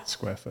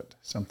 square foot,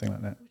 something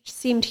like that. Which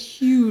seemed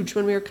huge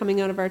when we were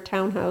coming out of our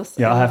townhouse.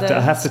 Yeah, I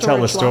have to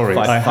tell the story.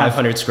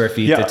 500 square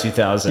feet to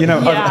 2,000.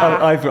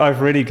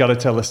 I've really got to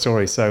tell the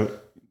story. So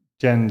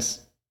Jen's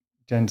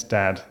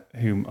dad,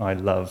 whom I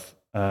love,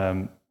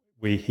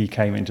 he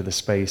came into the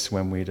space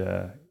when we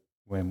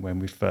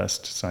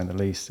first signed the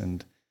lease,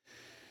 and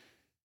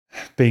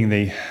being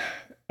the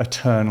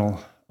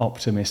eternal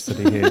optimist that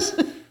he is,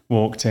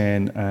 walked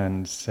in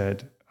and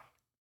said,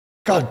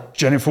 "God,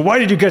 Jennifer, why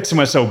did you get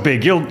somewhere so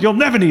big? You'll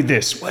never need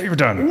this. What have you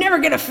done? You're never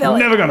gonna fill it.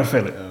 Never gonna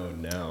fill it." Oh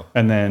no!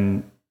 And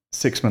then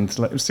 6 months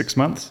later, 6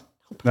 months?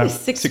 No,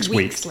 6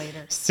 weeks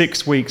later.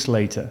 6 weeks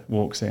later,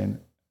 walks in,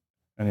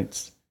 and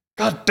it's,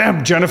 "God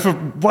damn, Jennifer,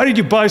 why did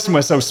you buy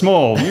somewhere so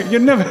small? You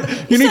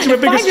need to be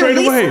bigger straight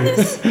away."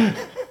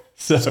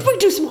 So, it's way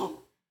too small.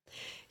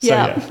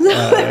 Yeah,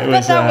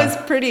 but that was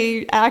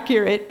pretty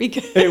accurate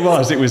because it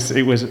was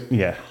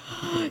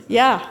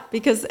Yeah,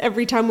 because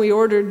every time we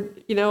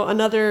ordered,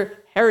 another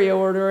Hario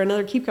order or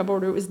another Keep Cup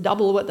order, it was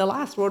double what the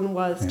last one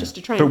was, just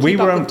to try and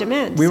keep up with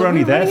demand. We were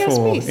only there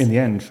in the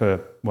end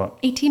for what?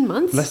 18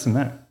 months? Less than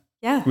that.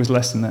 Yeah. It was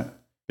less than that.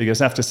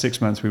 Because after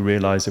 6 months, we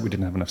realized that we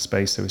didn't have enough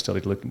space, so we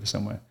started looking for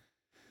somewhere.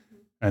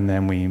 And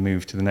then we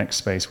moved to the next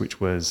space,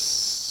 which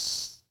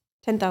was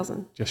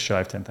 10,000. Just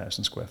shy of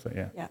 10,000 square foot,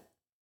 yeah. Yeah.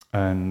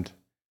 And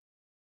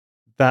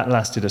that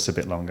lasted us a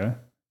bit longer.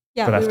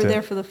 Yeah, we were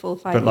there for the full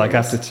 5 years. But like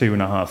after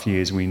 2.5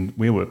 years, we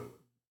were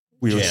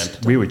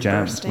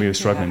jammed. We were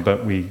struggling,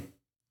 but we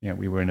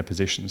were in a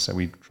position, so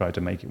we tried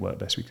to make it work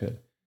best we could.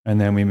 And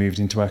then we moved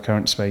into our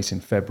current space in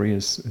February,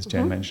 as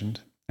Jen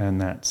mentioned, and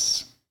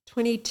that's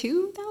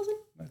 22,000.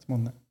 That's more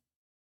than that.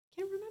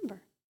 Can't remember. I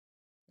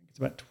think it's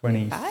about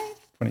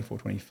 24,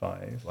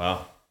 25.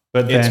 Wow,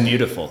 but it's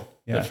beautiful.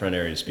 Yeah. The front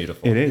area is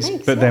beautiful. It is,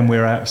 thanks, but then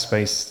we're out of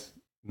space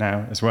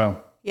now as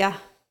well. Yeah.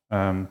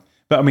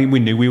 But we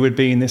knew we would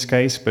be in this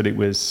case, but it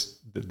was,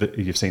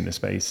 you've seen the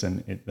space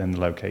and the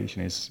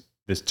location is,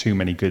 there's too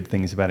many good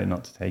things about it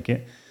not to take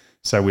it.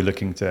 So we're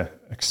looking to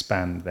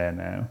expand there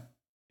now.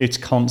 It's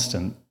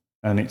constant,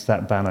 and it's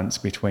that balance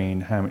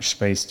between how much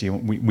space do you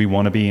want. We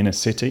want to be in a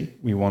city.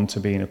 We want to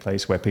be in a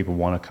place where people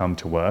want to come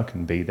to work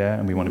and be there,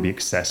 and we want to be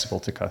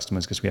accessible to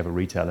customers because we have a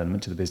retail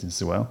element to the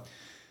business as well.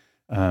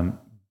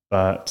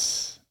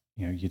 But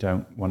you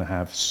don't want to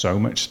have so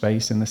much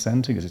space in the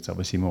center because it's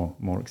obviously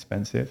more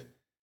expensive.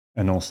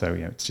 And also,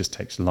 it just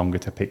takes longer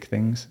to pick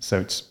things. So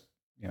it's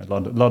a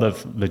lot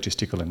of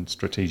logistical and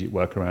strategic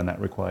work around that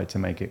required to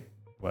make it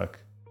work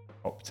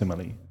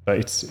optimally. But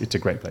it's a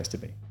great place to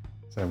be.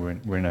 So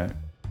we're in a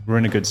we're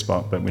in a good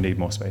spot, but we need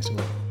more space.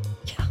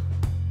 Yeah.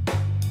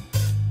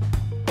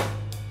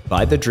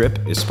 By the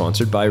Drip is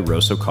sponsored by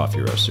Rosso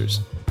Coffee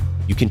Roasters.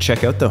 You can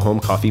check out the home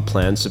coffee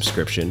plan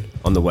subscription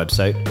on the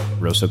website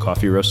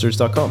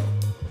rossocoffeeroasters.com.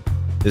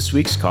 This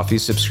week's coffee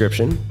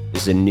subscription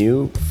is a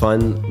new,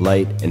 fun,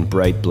 light, and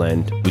bright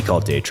blend we call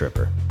Day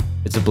Tripper.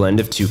 It's a blend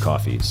of 2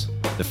 coffees.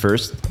 The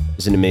first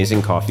is an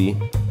amazing coffee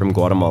from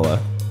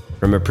Guatemala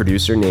from a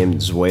producer named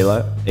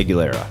Zuela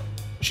Aguilera.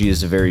 She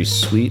is a very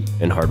sweet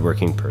and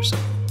hardworking person.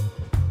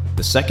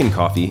 The second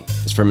coffee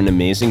is from an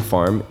amazing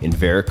farm in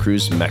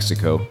Veracruz,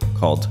 Mexico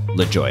called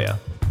La Joya.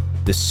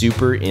 The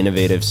super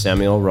innovative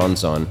Samuel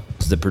Ronzon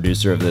is the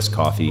producer of this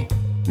coffee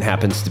and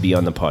happens to be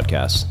on the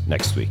podcast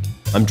next week.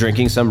 I'm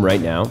drinking some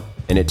right now,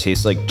 and it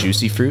tastes like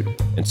juicy fruit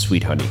and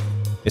sweet honey.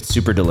 It's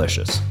super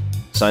delicious.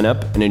 Sign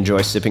up and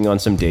enjoy sipping on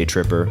some Day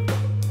Tripper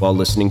while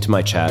listening to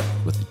my chat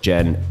with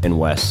Jen and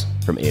Wes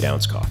from 8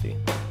 Ounce Coffee.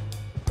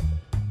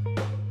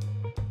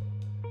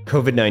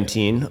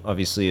 COVID-19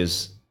 obviously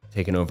has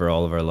taken over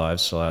all of our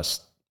lives for the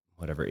last,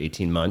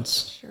 18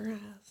 months. Sure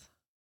has.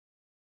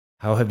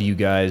 How have you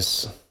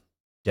guys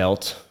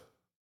dealt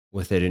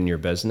with it in your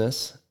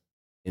business?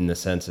 In the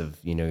sense of,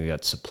 you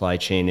got supply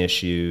chain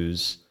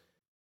issues,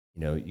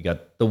 you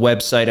got the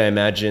website. I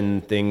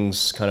imagine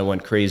things kind of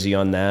went crazy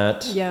on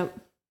that. Yeah.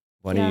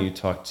 Why don't you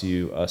talk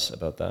to us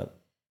about that?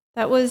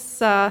 That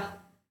was, I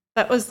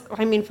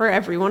mean, for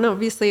everyone,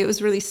 obviously it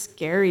was really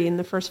scary in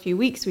the first few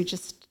weeks.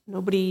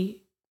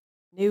 Nobody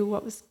knew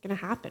what was going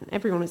to happen.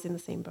 Everyone was in the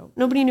same boat.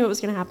 Nobody knew what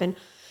was going to happen.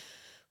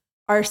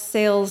 Our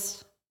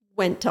sales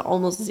went to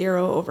almost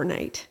 0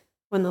 overnight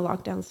when the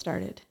lockdown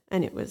started,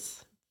 and it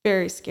was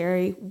very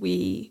scary.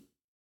 We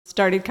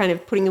started kind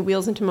of putting the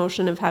wheels into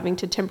motion of having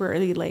to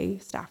temporarily lay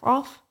staff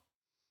off.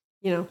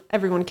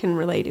 Everyone can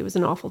relate. It was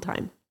an awful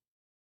time.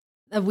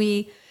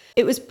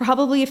 It was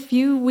probably a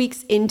few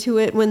weeks into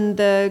it when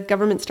the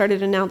government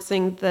started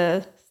announcing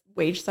the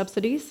wage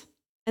subsidies.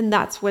 And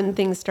that's when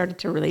things started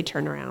to really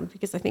turn around,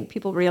 because I think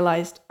people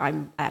realized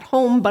I'm at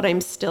home, but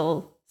I'm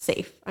still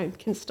safe. I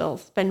can still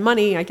spend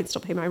money. I can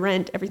still pay my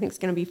rent. Everything's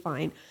going to be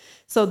fine.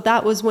 So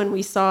that was when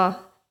we saw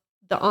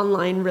the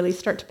online really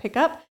start to pick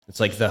up. It's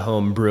like the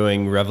home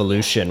brewing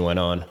revolution went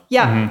on.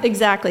 Yeah,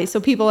 exactly. So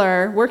people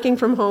are working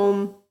from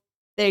home.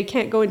 They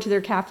can't go into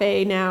their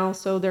cafe now,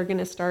 so they're going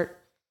to start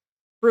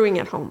brewing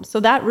at home. So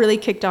that really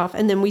kicked off.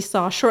 And then we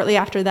saw shortly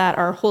after that,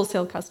 our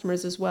wholesale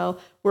customers as well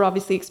were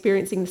obviously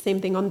experiencing the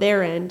same thing on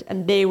their end,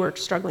 and they were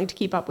struggling to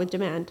keep up with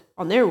demand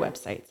on their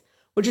websites,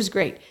 which is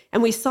great.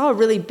 And we saw a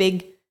really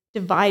big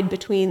divide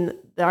between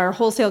our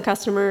wholesale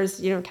customers,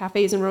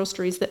 cafes and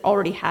roasteries that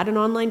already had an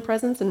online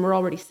presence and were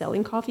already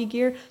selling coffee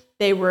gear.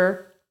 They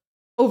were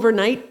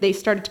overnight, they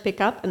started to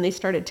pick up and they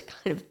started to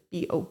kind of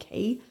be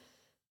okay.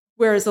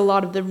 Whereas a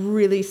lot of the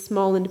really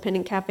small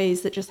independent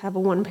cafes that just have a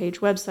one-page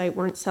website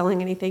weren't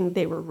selling anything.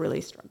 They were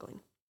really struggling.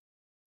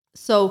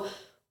 So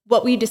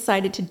what we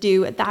decided to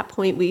do at that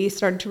point, we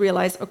started to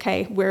realize,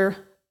 okay, we're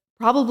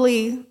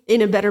probably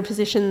in a better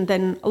position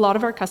than a lot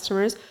of our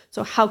customers.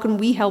 So how can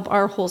we help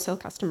our wholesale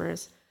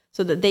customers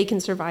so that they can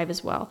survive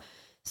as well?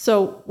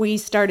 So we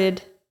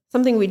started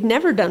something we'd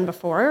never done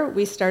before.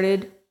 We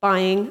started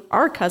buying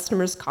our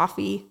customers'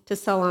 coffee to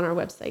sell on our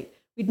website.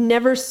 We'd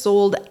never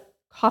sold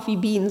coffee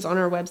beans on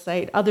our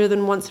website other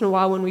than once in a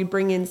while when we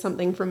bring in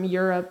something from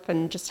Europe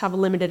and just have a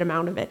limited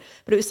amount of it.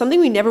 But it was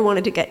something we never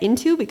wanted to get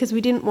into because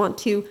we didn't want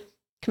to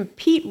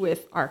compete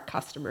with our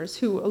customers,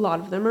 who a lot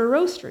of them are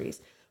roasteries.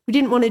 We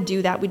didn't want to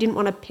do that. We didn't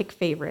want to pick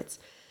favorites.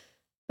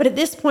 But at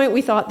this point,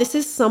 we thought this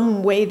is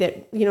some way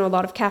that, a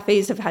lot of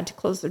cafes have had to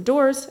close their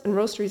doors and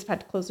roasteries have had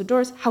to close their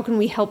doors. How can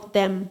we help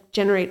them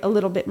generate a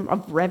little bit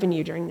of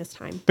revenue during this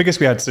time? Because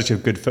we had such a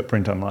good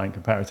footprint online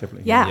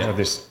comparatively. Yeah.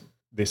 So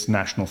this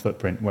national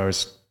footprint,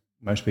 whereas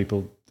most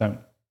people don't.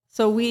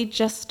 So we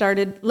just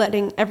started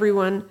letting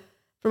everyone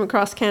from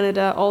across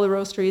Canada, all the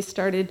roasteries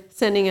started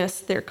sending us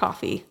their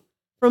coffee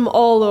from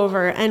all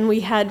over. And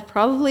we had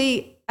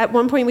probably, at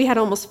one point, we had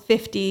almost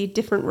 50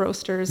 different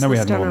roasters. No, we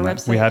had more on our than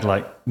website.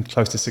 that. We had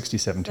close to 60,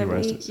 70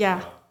 roasters.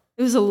 Yeah,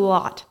 it was a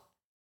lot.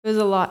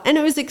 And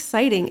it was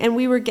exciting. And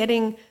we were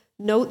getting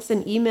notes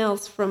and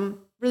emails from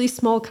really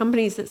small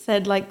companies that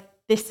said,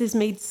 this has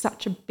made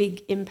such a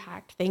big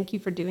impact. Thank you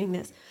for doing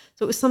this.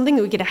 So it was something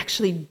that we could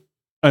actually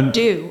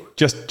do.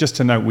 Just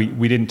to note,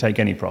 we didn't take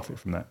any profit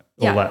from that.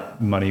 Yeah. All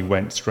that money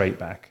went straight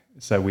back.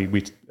 So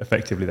we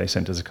effectively, they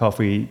sent us a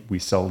coffee, we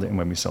sold it, and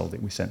when we sold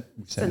it, we sent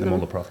them all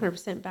the profit.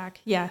 100%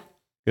 back. Yeah.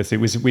 Because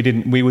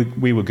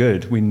we were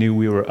good. We knew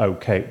we were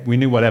okay. We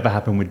knew whatever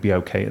happened would be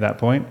okay at that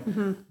point.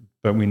 Mm-hmm.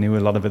 But we knew a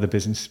lot of other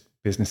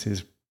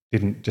businesses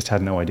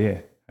had no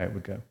idea how it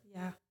would go.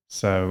 Yeah.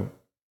 So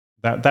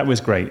that was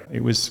great.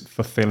 It was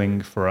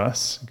fulfilling for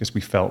us because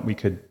we felt we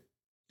could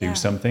do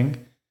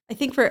something. I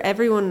think for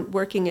everyone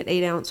working at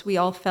 8 Ounce, we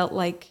all felt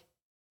like,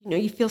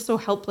 you feel so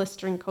helpless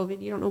during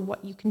COVID. You don't know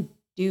what you can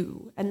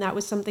do. And that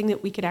was something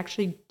that we could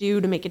actually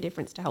do to make a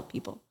difference to help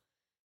people.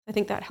 I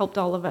think that helped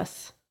all of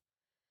us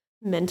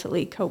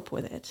mentally cope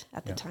with it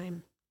at the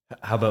time.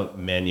 How about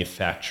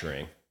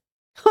manufacturing?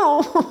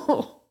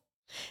 Oh,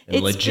 and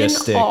It's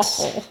logistics. been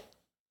awful.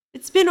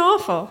 It's been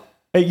awful.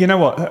 You know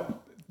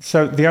what?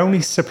 So the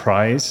only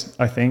surprise,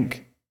 I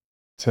think,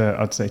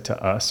 I'd say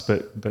to us,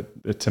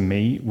 but to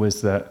me,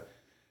 was that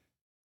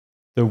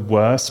the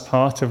worst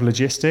part of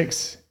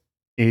logistics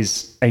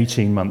is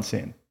 18 months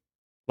in.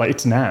 Like,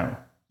 it's now.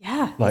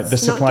 Yeah. Like, the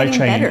supply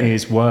chain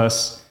is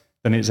worse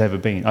than it's ever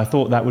been. I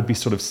thought that would be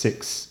sort of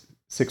six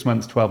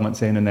months, 12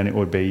 months in, and then it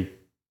would be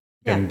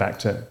getting back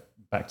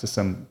to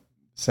some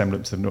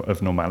semblance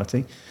of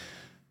normality.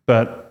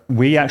 But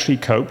we actually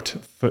coped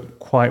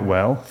quite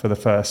well for the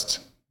first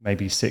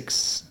maybe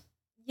 6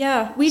 to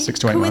 8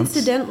 months.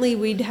 Coincidentally,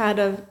 we'd had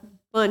a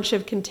bunch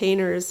of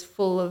containers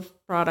full of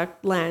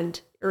product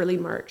land early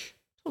March.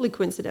 Totally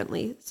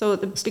coincidentally. So at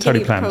the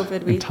beginning of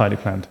COVID, entirely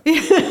planned.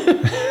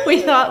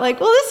 We thought like,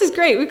 well, this is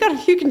great. We've got a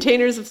few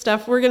containers of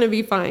stuff. We're going to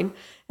be fine.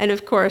 And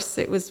of course,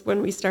 it was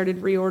when we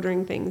started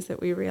reordering things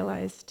that we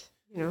realized,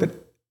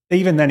 But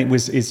even then, it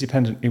was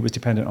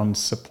dependent on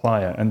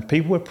supplier, and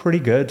people were pretty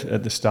good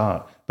at the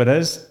start. But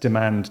as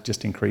demand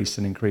just increased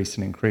and increased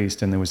and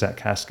increased, and there was that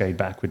cascade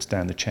backwards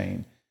down the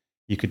chain,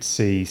 you could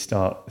see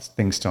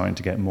things starting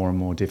to get more and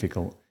more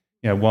difficult.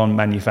 One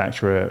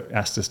manufacturer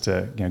asked us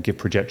to give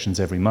projections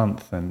every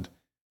month, and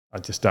I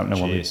just don't know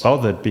why we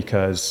bothered,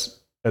 because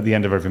at the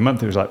end of every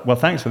month it was like, well,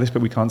 thanks for this,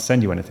 but we can't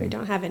send you anything. We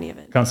don't have any of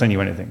it. Can't send you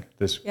anything.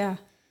 The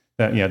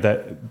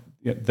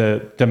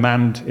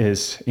demand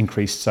is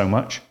increased so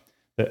much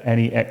that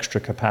any extra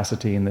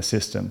capacity in the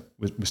system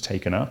was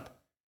taken up,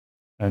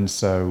 and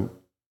so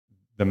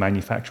the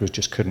manufacturers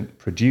just couldn't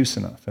produce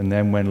enough. And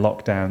then when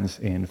lockdowns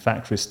in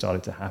factories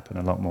started to happen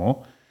a lot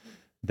more,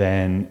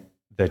 then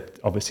there's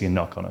obviously a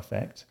knock-on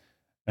effect.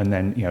 And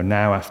then,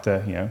 now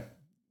after,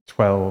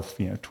 12,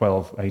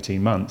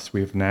 18 months,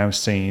 we've now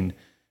seen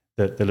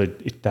that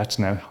that's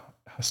now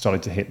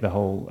started to hit the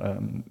whole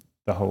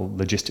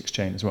logistics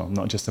chain as well,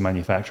 not just the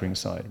manufacturing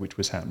side, which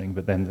was happening,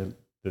 but then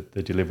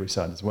the delivery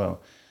side as well.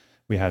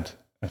 We had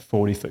a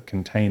 40-foot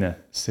container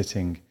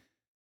sitting,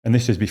 and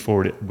this is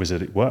before it was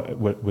at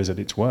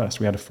its worst.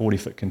 We had a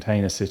 40-foot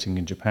container sitting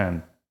in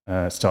Japan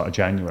start of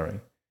January,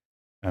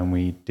 and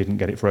we didn't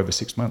get it for over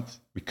 6 months.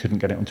 We couldn't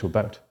get it onto a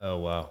boat. Oh,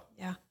 wow.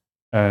 Yeah.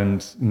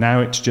 And now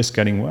it's just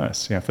getting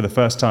worse. For the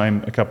first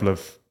time, probably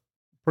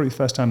the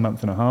first time a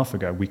month and a half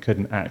ago, we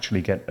couldn't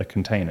actually get a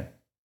container,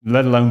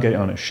 let alone get it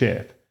on a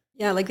ship.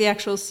 Yeah, like the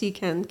actual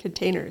sea-can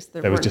containers.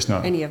 There was weren't just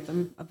not any of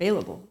them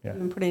available. Yeah.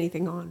 Didn't put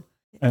anything on.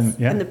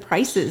 And the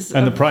prices.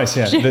 And the price,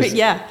 yeah.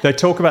 Yeah. They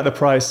talk about the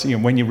price,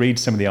 when you read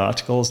some of the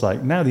articles,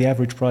 like, now the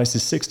average price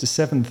is $6,000 to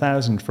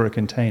 $7,000 for a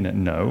container.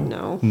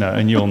 No.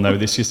 And you'll know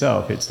this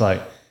yourself. It's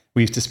like,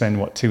 we used to spend,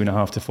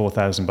 $2,500 to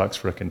 $4,000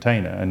 for a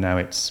container, and now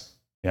it's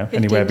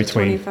anywhere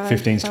between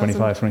 $15,000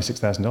 to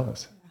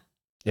 $26,000.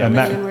 Yeah. And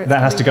that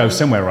has to go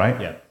somewhere,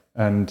 right? Yeah.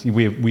 And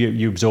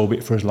you absorb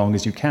it for as long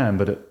as you can,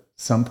 but at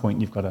some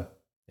point you've got to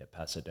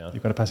pass it down.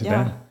 You've got to pass it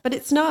down. But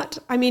it's not,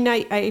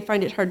 I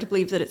find it hard to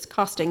believe that it's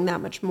costing that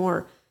much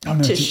more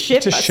to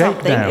ship something.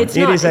 Shakedown. It's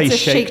a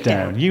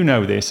shakedown. You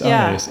know this. Yeah.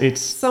 I know this.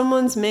 It's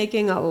someone's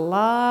making a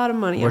lot of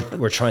money.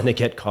 We're trying to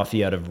get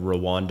coffee out of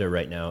Rwanda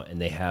right now, and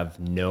they have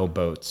no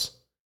boats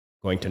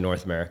going to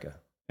North America.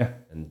 Yeah.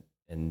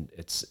 And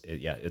it's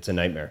a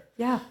nightmare.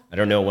 Yeah. I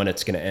don't know when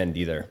it's going to end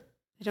either.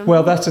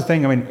 Well, that's the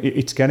thing.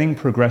 It's getting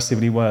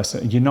progressively worse.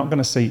 You're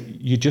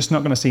just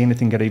not going to see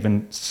anything get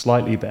even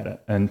slightly better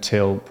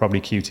until probably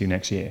Q2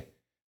 next year,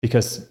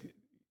 because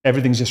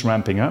everything's just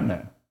ramping up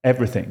now.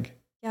 Everything.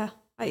 Yeah,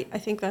 I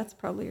think that's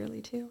probably early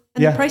too.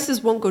 And the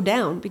prices won't go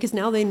down because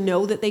now they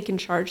know that they can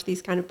charge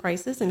these kind of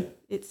prices, and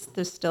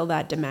there's still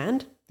that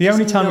demand.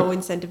 There's no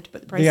incentive to put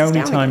the prices down. The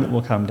only time it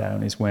will come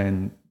down is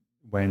when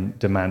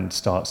demand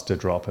starts to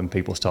drop and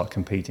people start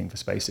competing for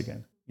space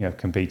again.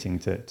 Competing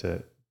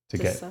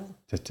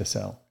to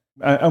sell.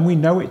 And we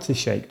know it's a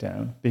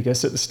shakedown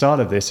because at the start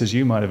of this, as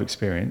you might have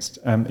experienced,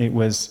 it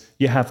was,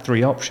 you have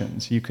 3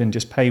 options. You can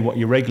just pay what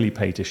you regularly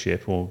pay to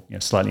ship, or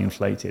slightly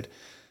inflated,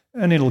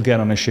 and it'll get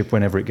on a ship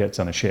whenever it gets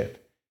on a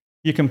ship.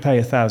 You can pay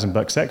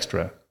 $1,000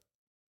 extra,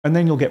 and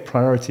then you'll get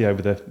priority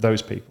over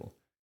those people.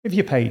 If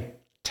you pay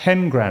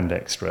 10 grand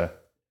extra,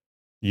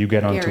 you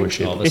get onto a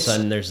ship. All of a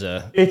sudden, there's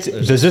a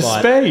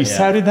space. Yeah.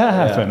 How did that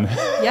happen?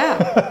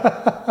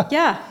 Yeah.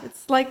 Yeah.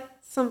 It's like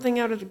something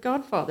out of The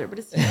Godfather, but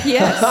it's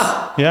yes.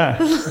 Yeah.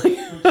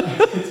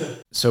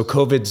 So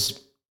COVID's,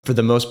 for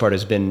the most part,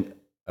 has been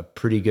a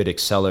pretty good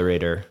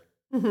accelerator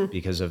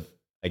because of,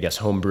 I guess,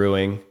 home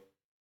brewing.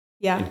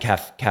 Yeah. And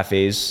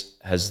cafes.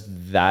 Has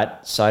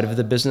that side of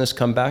the business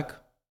come back?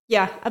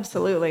 Yeah,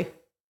 absolutely.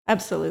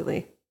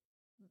 Absolutely.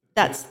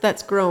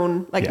 That's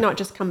grown, not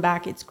just come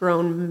back, it's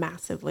grown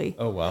massively.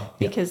 Oh, wow.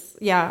 Because,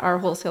 our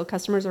wholesale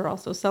customers are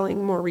also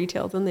selling more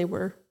retail than they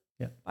were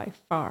by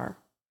far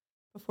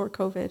before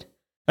COVID.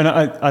 And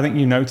I think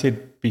you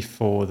noted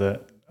before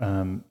that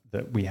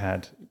that we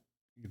had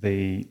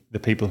the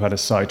people who had a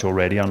site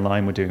already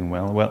online were doing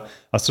well. Well,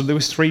 so there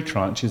was 3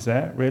 tranches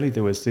there, really.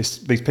 There was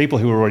these people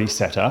who were already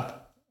set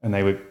up, and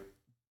they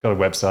got a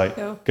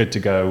website, good to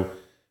go,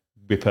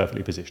 we're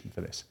perfectly positioned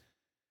for this.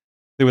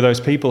 There were those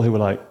people who were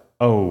like,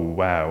 oh,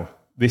 wow,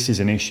 this is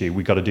an issue.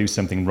 We've got to do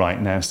something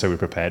right now, so we're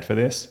prepared for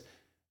this.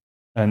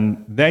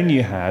 And then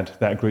you had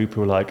that group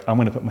who were like, I'm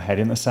going to put my head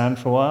in the sand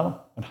for a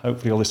while, and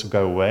hopefully all this will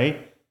go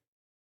away.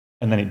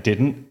 And then it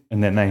didn't,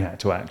 and then they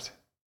had to act.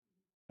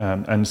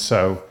 And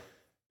so,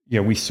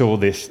 we saw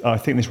this. I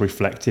think this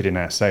reflected in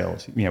our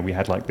sales. We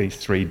had like these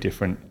 3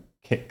 different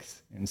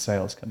kicks in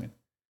sales coming.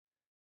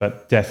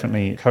 But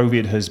definitely,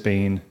 COVID has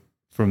been,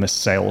 from a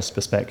sales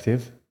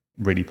perspective,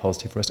 really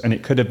positive for us. And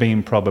it could have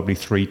been probably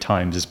 3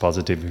 times as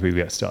positive if we could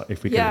have got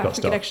if we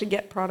stock. could actually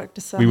get product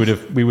to sell. We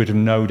would have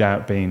no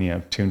doubt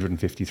been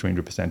 250,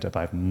 300% up.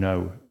 I have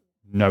no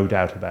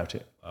doubt about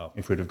it. Wow.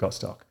 If we'd have got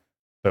stock.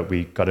 But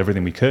we got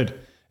everything we could.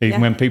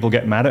 Even when people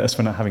get mad at us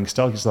for not having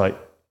stock, it's like,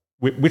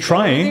 we're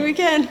trying. Everything we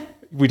can.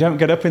 We don't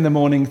get up in the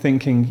morning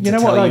thinking, you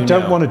know what I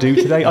don't want to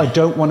do today? I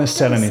don't want to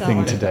sell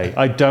anything today.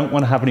 I don't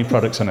want to have any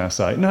products on our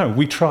site. No,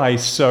 we try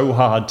so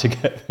hard to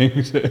get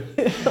things.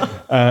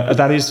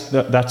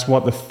 That's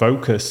what the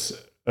focus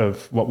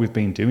of what we've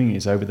been doing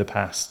is over the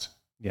past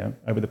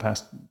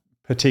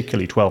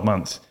particularly 12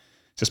 months.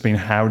 It's just been,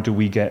 how do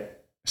we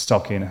get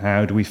stock in?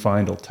 How do we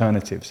find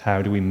alternatives?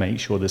 How do we make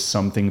sure there's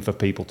something for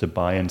people to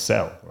buy and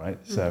sell, right?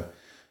 So,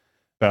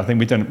 but I think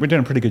we've done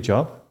a pretty good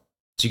job.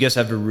 So you guys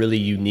have a really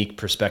unique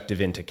perspective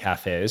into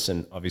cafes,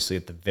 and obviously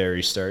at the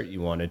very start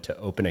you wanted to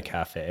open a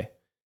cafe. If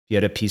you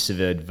had a piece of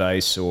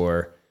advice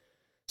or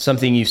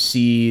something you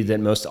see that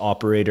most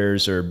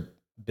operators or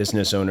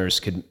business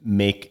owners could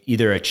make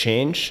either a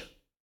change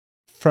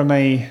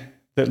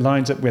that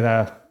lines up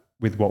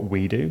with what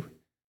we do,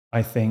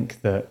 I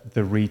think that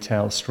the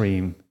retail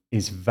stream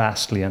is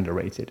vastly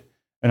underrated.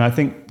 And I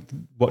think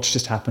what's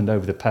just happened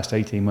over the past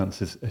 18 months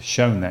has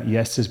shown that.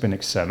 Yes, there's been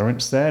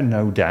accelerants there,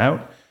 no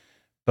doubt.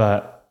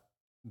 But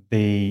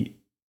the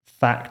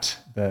fact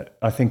that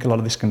I think a lot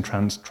of this can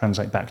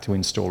translate back to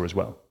in-store as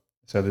well.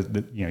 So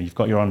you've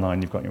got your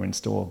online, you've got your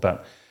in-store,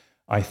 but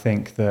I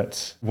think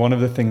that one of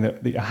the things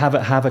that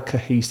have a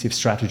cohesive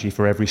strategy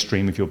for every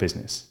stream of your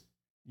business.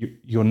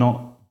 You're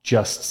not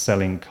just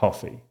selling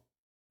coffee.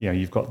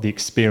 You've got the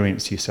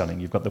experience you're selling,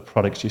 you've got the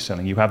products you're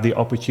selling, you have the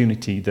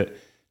opportunity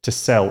to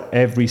sell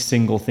every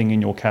single thing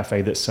in your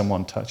cafe that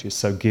someone touches.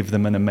 So give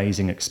them an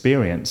amazing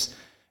experience,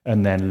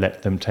 and then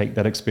let them take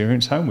that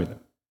experience home with them.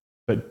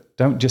 But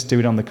don't just do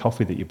it on the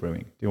coffee that you're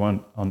brewing. Do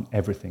it on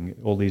everything,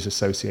 all these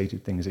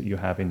associated things that you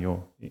have in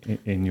your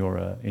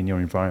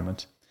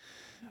environment.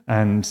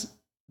 And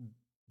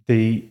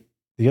the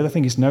other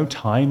thing is, no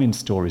time in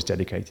store is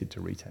dedicated to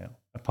retail,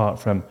 apart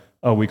from,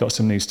 we got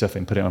some new stuff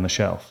in, put it on the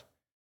shelf.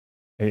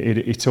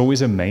 It's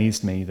always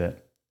amazed me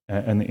that,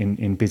 and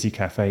in busy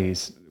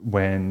cafes,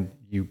 when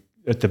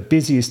at the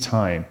busiest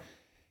time,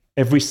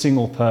 every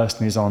single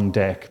person is on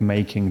deck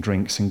making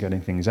drinks and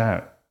getting things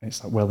out. And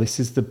it's like, well, this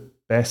is the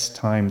best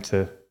time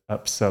to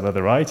upsell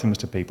other items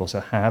to people. So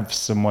have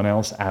someone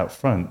else out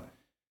front,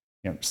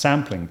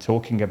 sampling,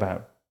 talking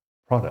about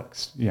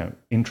products,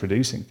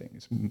 introducing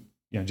things,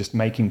 just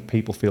making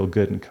people feel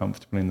good and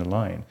comfortable in the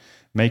line,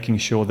 making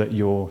sure that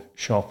your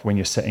shop, when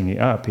you're setting it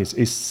up,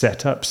 is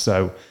set up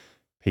so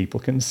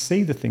people can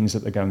see the things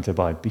that they're going to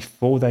buy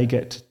before they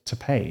get to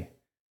pay.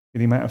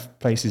 The amount of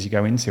places you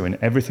go into and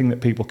everything that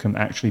people can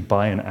actually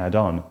buy and add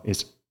on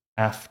is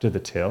after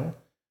the till.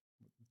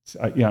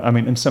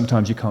 And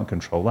sometimes you can't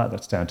control that.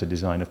 That's down to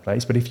design of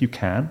place. But if you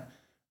can,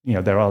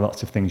 there are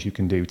lots of things you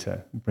can do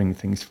to bring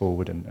things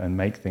forward and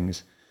make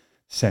things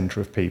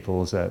center of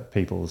people's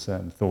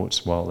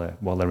thoughts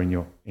while they're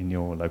in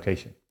your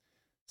location.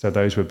 So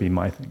those would be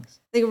my things.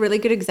 I think a really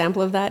good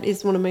example of that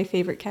is one of my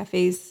favorite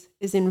cafes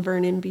is in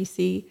Vernon,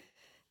 BC,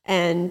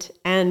 and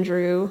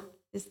Andrew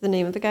is the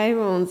name of the guy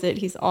who owns it.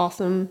 He's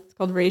awesome. It's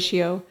called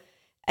Ratio.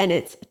 And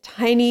it's a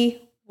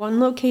tiny one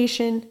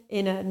location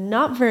in a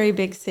not very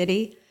big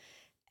city.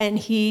 And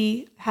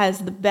he has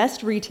the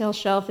best retail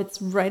shelf. It's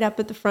right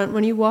up at the front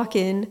when you walk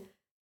in.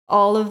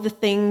 All of the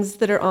things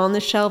that are on the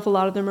shelf, a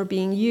lot of them are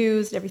being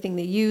used. Everything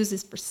they use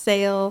is for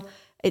sale.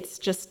 It's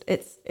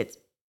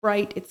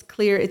bright, it's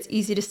clear, it's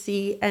easy to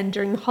see. And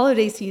during the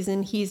holiday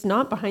season, he's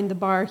not behind the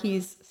bar.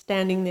 He's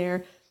standing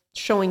there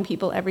showing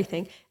people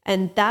everything.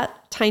 And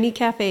that tiny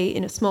cafe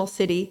in a small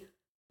city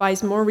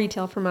buys more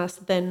retail from us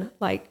than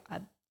like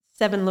a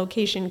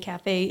 7-location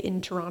cafe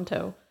in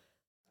Toronto.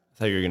 I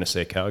thought you were going to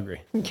say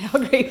Calgary.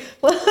 Calgary.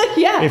 Well,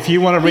 yeah. If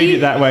you want to read it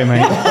that way,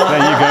 mate,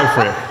 then you go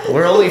for it.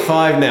 We're only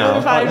 5 now.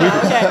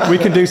 Okay. We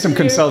can do some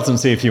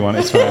consultancy if you want.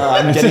 It's fine.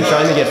 I'm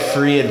trying to get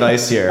free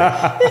advice here.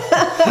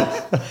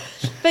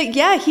 But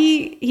yeah,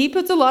 he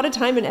puts a lot of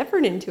time and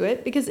effort into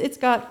it because it's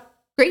got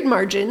great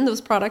margin,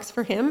 those products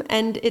for him,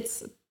 and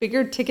it's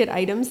bigger ticket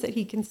items that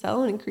he can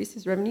sell and increase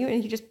his revenue,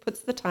 and he just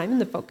puts the time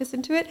and the focus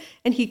into it,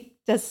 and he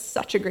does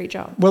such a great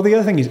job. Well, the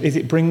other thing is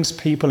it brings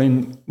people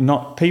in,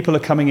 not people are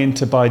coming in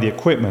to buy the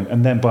equipment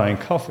and then buying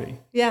coffee.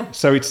 Yeah.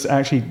 So it's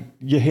actually,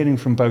 you're hitting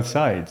from both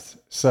sides.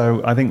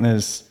 So I think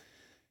there's,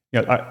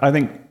 I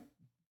think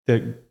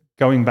that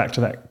going back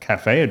to that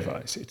cafe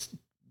advice, it's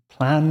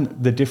plan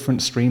the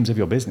different streams of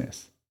your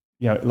business.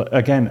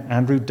 Again,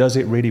 Andrew does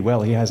it really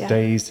well. He has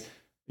days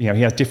he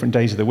has different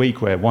days of the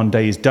week where one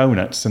day is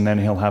donuts and then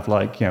he'll have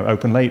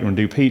open later and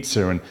do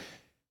pizza, and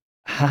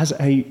has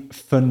a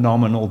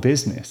phenomenal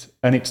business,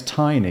 and it's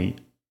tiny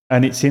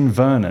and it's in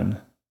Vernon.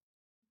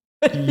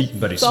 But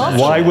he's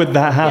why would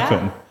that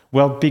happen? Yeah.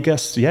 Well,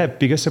 because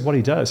of what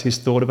he does. He's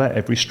thought about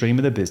every stream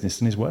of the business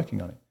and is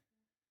working on it.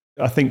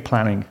 I think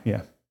planning,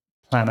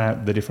 plan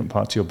out the different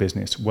parts of your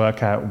business,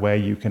 work out where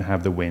you can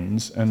have the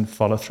wins and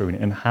follow through in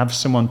it, and have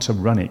someone to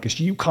run it, because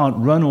you can't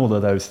run all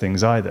of those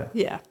things either.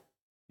 Yeah.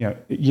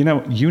 You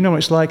know what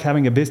it's like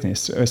having a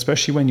business,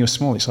 especially when you're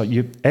small. It's like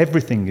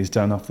everything is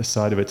done off the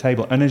side of a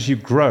table. And as you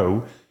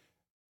grow,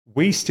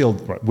 we still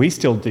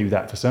do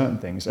that for certain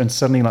things. And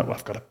suddenly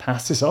I've got to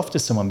pass this off to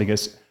someone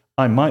because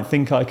I might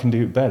think I can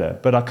do it better,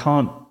 but I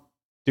can't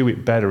do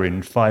it better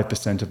in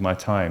 5% of my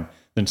time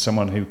than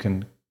someone who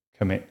can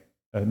commit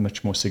a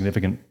much more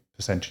significant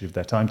percentage of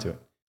their time to it.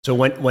 So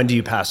when do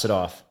you pass it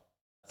off?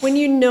 When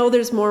you know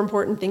there's more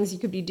important things you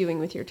could be doing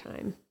with your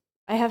time.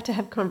 I have to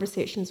have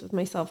conversations with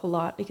myself a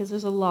lot, because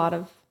there's a lot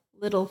of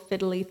little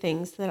fiddly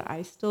things that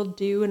I still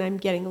do, and I'm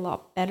getting a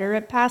lot better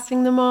at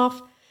passing them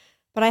off.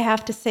 But I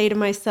have to say to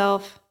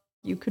myself,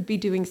 you could be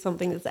doing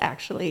something that's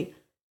actually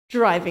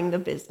driving the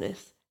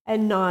business,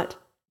 and not,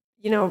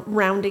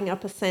 rounding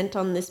up a cent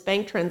on this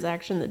bank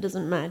transaction that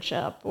doesn't match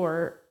up,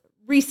 or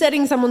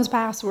resetting someone's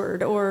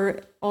password,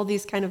 or all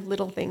these kind of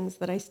little things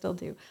that I still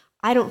do.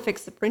 I don't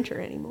fix the printer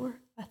anymore.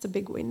 That's a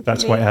big win.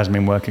 That's why it hasn't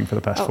been working for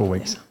the past 4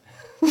 weeks. Yeah.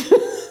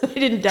 I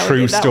didn't delegate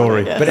True that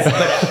story. one, I But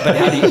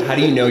guess. how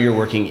do you know you're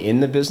working in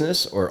the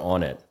business or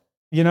on it?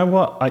 You know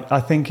what? I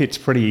think it's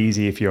pretty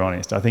easy if you're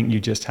honest. I think you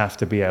just have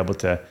to be able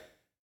to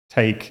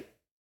take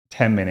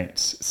 10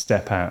 minutes,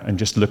 step out, and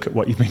just look at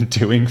what you've been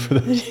doing for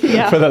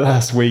the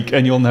last week,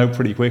 and you'll know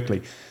pretty quickly.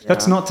 Yeah.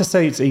 That's not to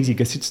say it's easy,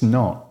 because it's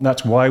not.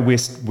 That's why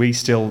we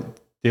still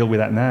deal with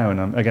that now.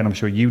 And I'm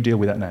sure you deal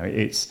with that now.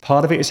 It's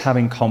part of it is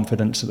having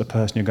confidence that the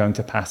person you're going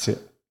to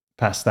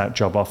pass that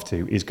job off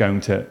to is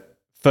going to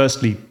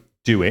firstly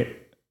do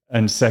it,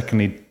 and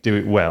secondly do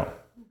it well.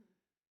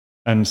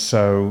 And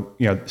so,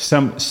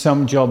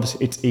 some jobs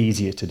it's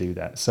easier to do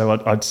that. So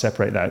I'd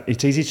separate that.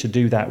 It's easy to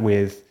do that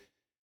with,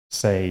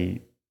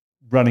 say,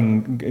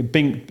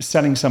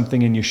 selling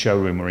something in your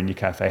showroom or in your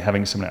cafe,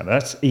 having someone out there.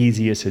 That's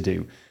easier to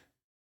do.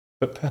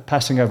 But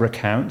passing over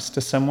accounts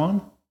to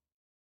someone,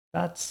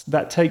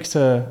 that takes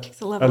a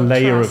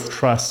layer of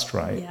trust,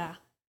 right? Yeah.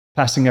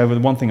 Passing over, the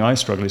one thing I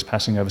struggle is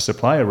passing over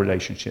supplier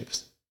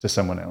relationships to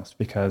someone else,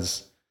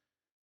 because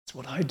it's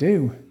what I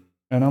do,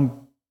 and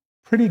I'm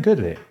pretty good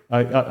at it,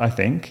 I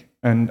think.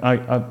 And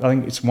I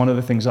think it's one of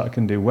the things that I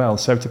can do well.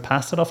 So to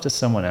pass it off to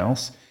someone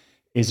else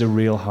is a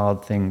real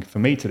hard thing for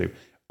me to do.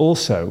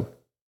 Also,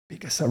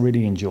 because I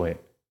really enjoy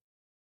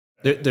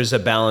it. There's a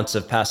balance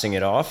of passing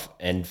it off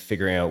and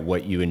figuring out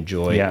what you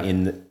enjoy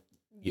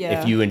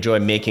if you enjoy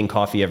making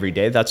coffee every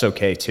day, that's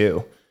okay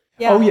too.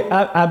 Yeah. Oh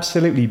yeah,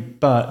 absolutely.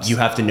 But you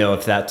have to know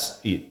if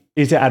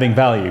is it adding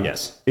value?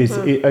 Yes.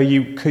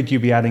 Could you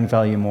be adding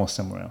value more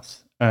somewhere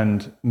else?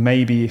 And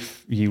maybe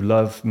if you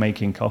love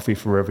making coffee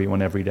for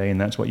everyone every day and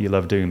that's what you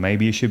love doing,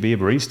 maybe you should be a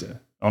barista,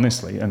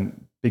 honestly.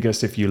 And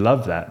because if you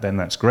love that, then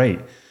that's great.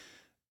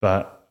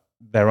 But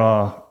there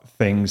are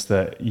things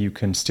that you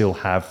can still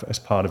have as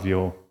part of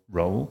your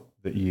role,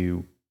 that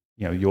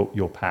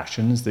your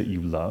passions that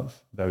you love,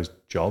 those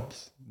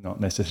jobs, not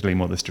necessarily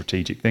more the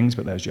strategic things,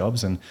 but those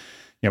jobs. And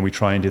we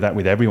try and do that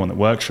with everyone that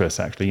works for us,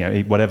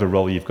 actually. Whatever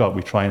role you've got,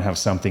 we try and have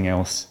something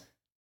else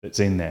that's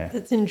in there.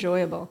 That's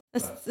enjoyable.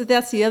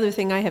 That's the other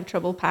thing I have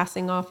trouble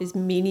passing off, is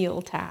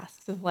menial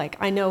tasks of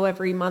I know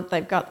every month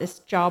I've got this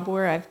job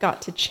where I've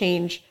got to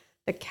change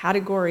the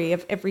category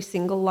of every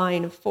single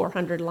line of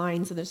 400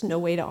 lines, and there's no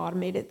way to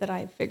automate it that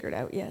I've figured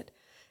out yet.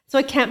 So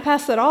I can't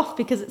pass that off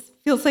because it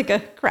feels like a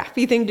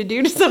crappy thing to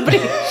do to somebody.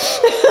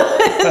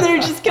 And they're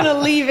just going to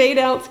leave 8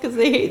 ounce because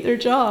they hate their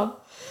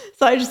job.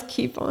 So I just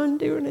keep on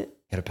doing it.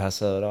 Got to pass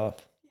that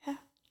off. Yeah.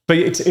 But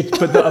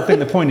I think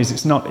the point is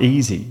it's not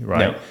easy,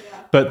 right? No.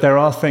 But there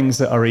are things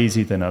that are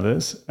easier than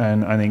others.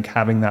 And I think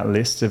having that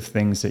list of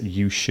things that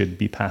you should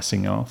be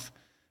passing off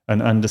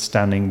and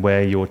understanding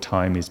where your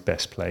time is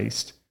best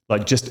placed,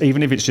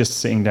 even if it's just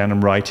sitting down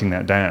and writing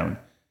that down,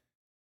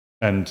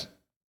 and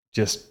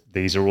just,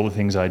 these are all the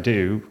things I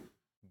do,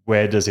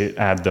 where does it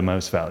add the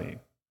most value?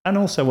 And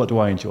also, what do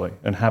I enjoy?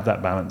 And have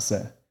that balance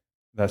there.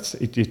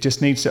 It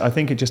just needs to, I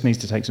think it just needs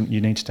to you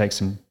need to take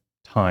some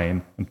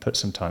time and put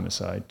some time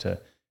aside to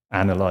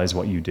analyze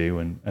what you do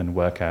and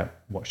work out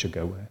what should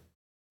go where.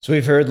 So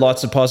we've heard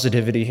lots of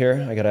positivity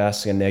here. I got to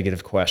ask a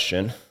negative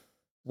question.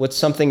 What's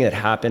something that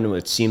happened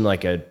would seem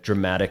like a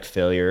dramatic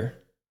failure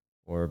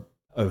or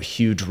a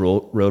huge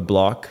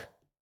roadblock?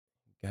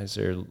 You guys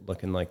are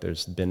looking like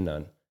there's been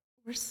none.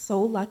 We're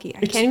so lucky.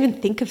 I can't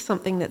even think of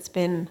something that's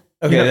been...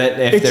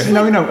 Okay, it's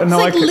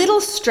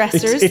little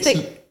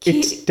stressors.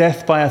 It's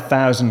death by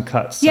 1,000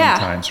 cuts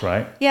sometimes,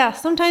 right? Yeah,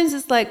 sometimes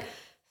it's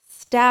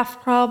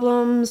staff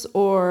problems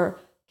or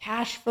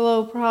cash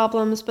flow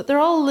problems, but they're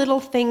all little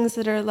things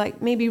that are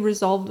maybe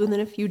resolved within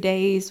a few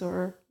days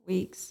or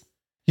weeks.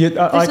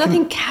 There's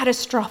nothing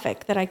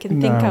catastrophic that I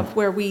can think of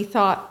where we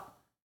thought,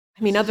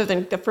 I mean, other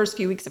than the first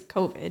few weeks of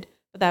COVID,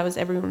 but that was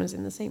everyone was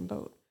in the same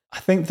boat. I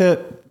think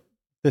that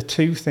the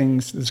two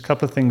things, there's a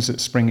couple of things that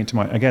spring into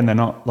mind. Again, they're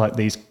not like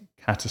these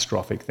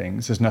catastrophic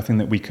things. There's nothing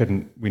that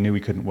we knew we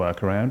couldn't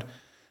work around.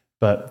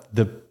 But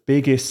the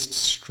biggest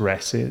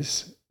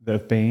stresses that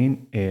have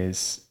been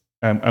is,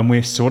 and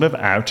we're sort of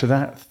out of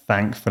that,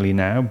 thankfully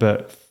now,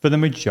 but for the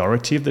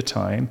majority of the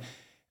time,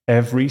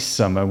 every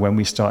summer when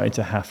we started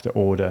to have to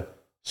order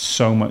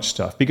so much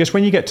stuff, because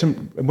when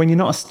you're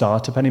not a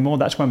startup anymore,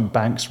 that's when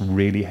banks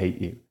really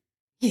hate you.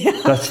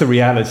 Yeah. That's the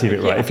reality of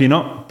it, right? Yeah. If you're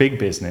not big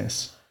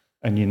business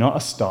and you're not a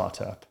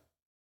startup,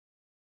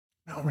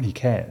 no one really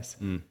cares.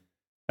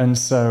 And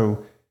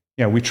so,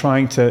 we're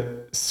trying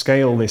to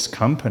scale this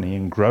company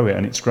and grow it,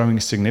 and it's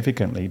growing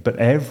significantly. But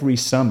every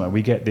summer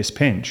we get this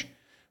pinch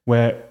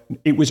where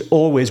it was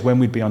always when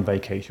we'd be on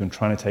vacation,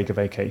 trying to take a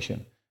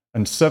vacation,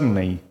 and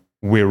suddenly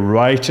we're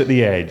right at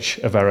the edge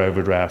of our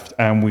overdraft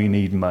and we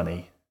need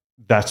money.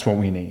 That's what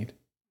we need.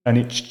 And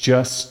it's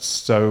just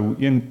so,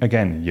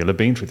 again, you'll have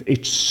been through it.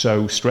 It's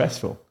so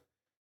stressful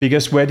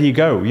because where do you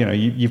go?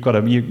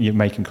 You're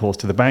making calls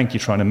to the bank.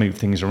 You're trying to move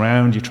things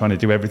around. You're trying to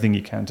do everything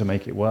you can to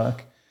make it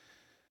work.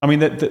 I mean,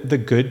 the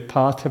good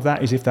part of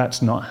that is if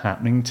that's not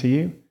happening to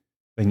you,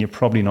 then you're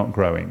probably not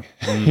growing.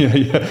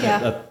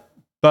 Yeah.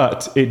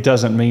 But it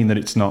doesn't mean that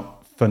it's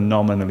not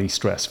phenomenally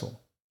stressful.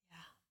 Yeah.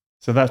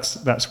 So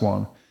that's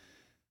one.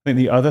 I think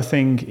the other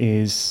thing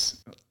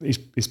is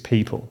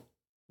people.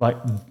 Like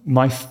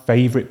my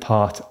favorite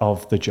part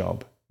of the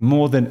job,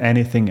 more than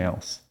anything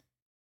else,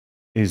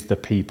 is the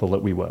people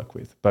that we work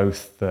with,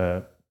 both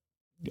our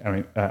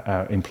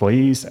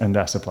employees and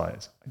our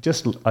suppliers.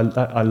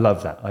 I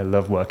love that. I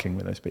love working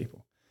with those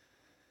people.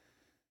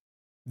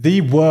 The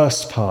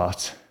worst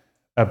part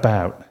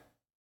about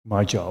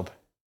my job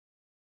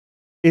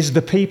is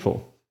the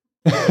people.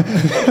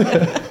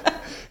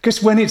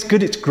 Because when it's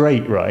good, it's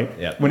great, right?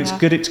 Yeah. When it's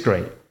good, it's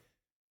great.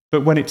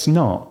 But when it's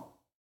not,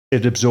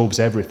 it absorbs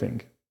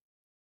everything.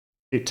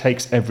 It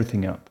takes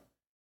everything up.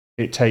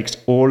 It takes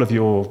all of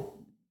your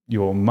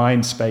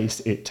mind space.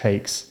 It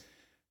takes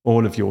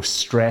all of your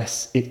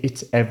stress.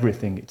 It's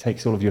everything. It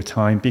takes all of your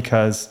time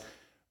because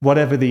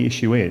whatever the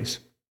issue is,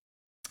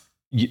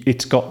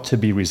 it's got to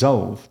be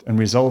resolved. And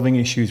resolving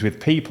issues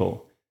with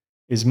people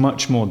is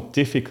much more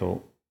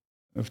difficult,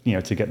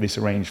 to get this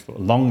arranged for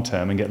long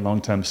term and get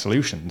long term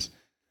solutions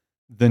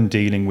than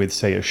dealing with,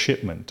 say, a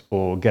shipment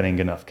or getting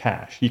enough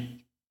cash.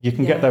 You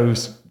can get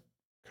those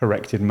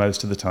corrected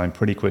most of the time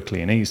pretty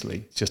quickly and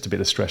easily. It's just a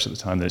bit of stress at the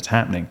time that it's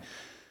happening.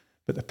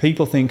 But the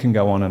people thing can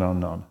go on and on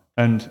and on.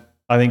 And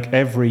I think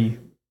every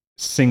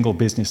single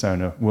business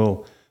owner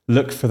will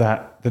look for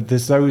that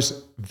there's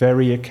those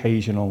very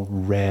occasional,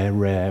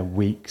 rare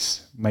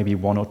weeks, maybe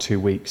 1 or 2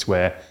 weeks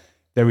where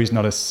there is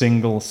not a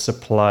single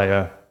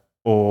supplier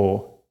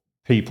or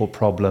people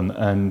problem,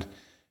 and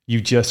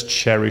you just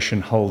cherish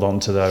and hold on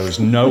to those,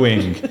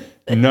 knowing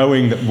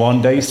that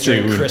one day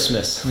soon,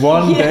 Christmas,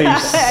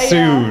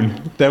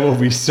 there will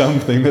be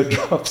something that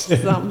drops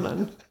in.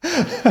 Something.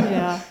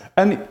 Yeah.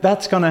 And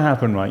that's going to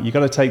happen, right? You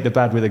got to take the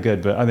bad with the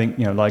good. But I think,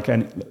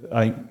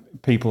 I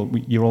think people,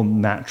 you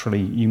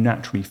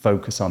naturally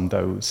focus on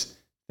those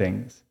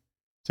things.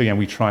 So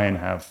we try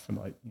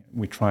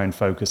and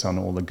focus on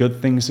all the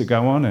good things that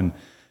go on, and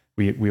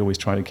we always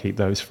try to keep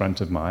those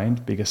front of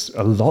mind, because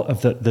a lot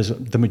of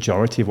the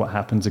majority of what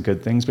happens are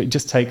good things, but it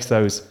just takes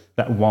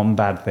that one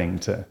bad thing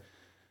to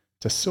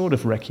sort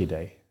of wreck your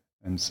day.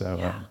 And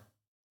so,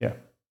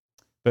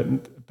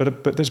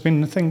 But there's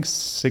been nothing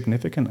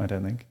significant, I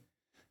don't think.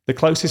 The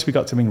closest we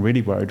got to being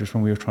really worried was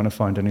when we were trying to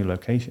find a new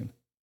location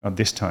at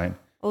this time.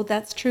 Oh,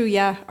 that's true.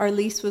 Yeah. Our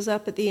lease was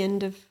up at the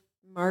end of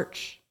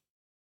March,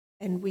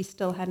 and we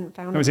still hadn't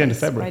found It was the end of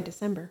February. by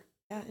December.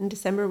 Yeah. In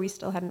December, we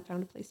still hadn't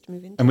found a place to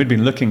move into. And we'd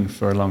been looking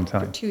for a long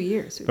time. For 2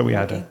 years. But we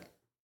had a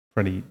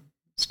pretty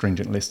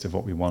stringent list of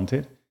what we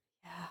wanted.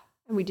 Yeah.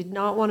 And we did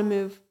not want to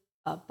move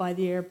up by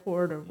the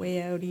airport or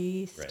way out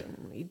east. Right.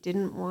 And we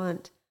didn't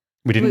want...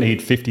 We didn't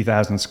need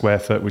 50,000 square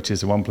foot, which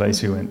is the one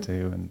place we went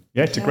to. And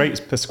it's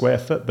great per square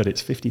foot, but it's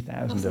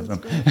 50,000 of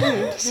them.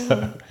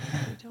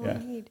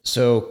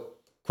 So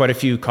quite a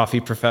few coffee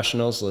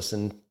professionals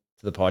listen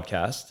to the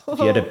podcast. If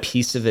you had a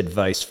piece of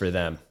advice for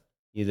them,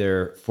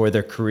 either for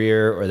their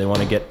career or they want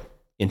to get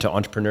into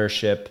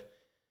entrepreneurship,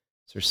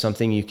 is there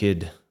something you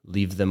could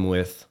leave them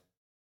with?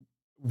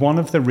 One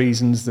of the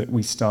reasons that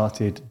we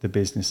started the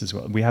business as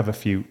well, we have a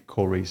few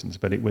core reasons,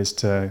 but it was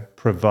to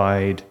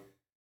provide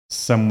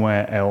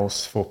somewhere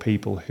else for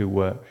people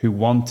who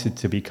wanted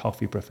to be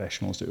coffee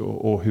professionals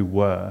or who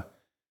were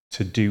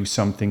to do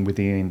something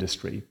within the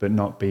industry, but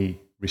not be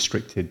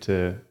restricted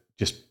to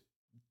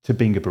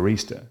being a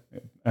barista.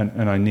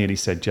 And I nearly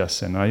said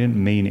just, and I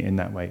didn't mean it in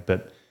that way,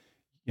 but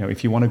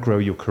if you want to grow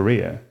your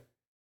career,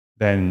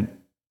 then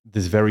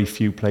there's very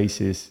few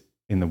places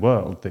in the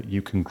world that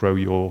you can grow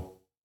your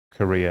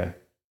career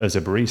as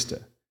a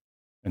barista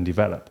and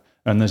develop.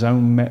 And there's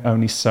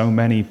only so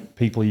many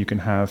people you can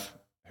have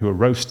who are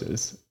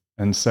roasters.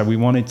 And so we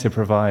wanted to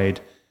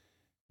provide,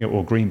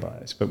 or green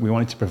buyers, but we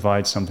wanted to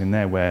provide something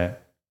there where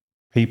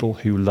people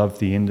who love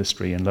the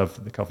industry and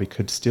love the coffee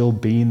could still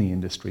be in the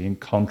industry and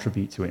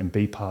contribute to it and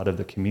be part of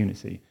the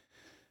community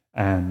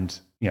and,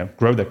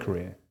 grow their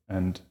career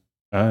and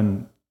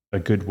earn a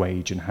good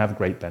wage and have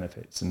great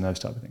benefits and those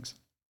type of things.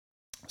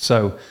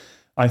 So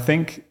I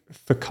think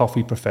for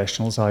coffee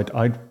professionals,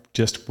 I'd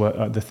just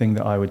work, the thing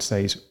that I would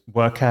say is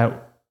work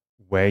out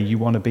where you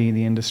want to be in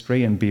the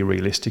industry and be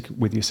realistic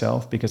with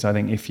yourself, because I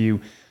think if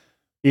you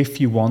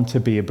want to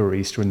be a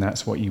barista and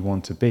that's what you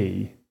want to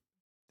be,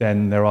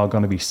 then there are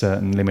going to be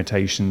certain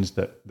limitations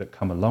that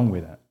come along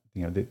with that.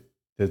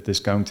 There's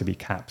going to be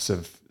caps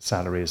of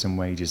salaries and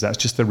wages. That's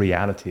just the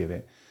reality of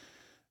it.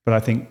 But I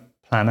think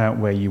plan out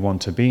where you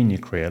want to be in your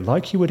career,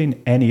 like you would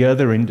in any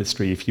other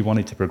industry. If you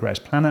wanted to progress,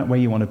 plan out where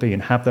you want to be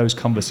and have those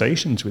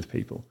conversations with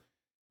people.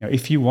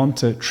 If you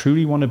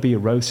truly want to be a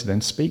roaster,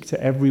 then speak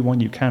to everyone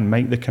you can,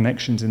 make the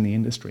connections in the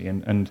industry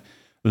and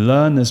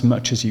learn as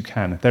much as you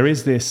can. There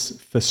is this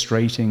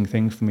frustrating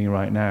thing for me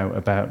right now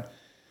about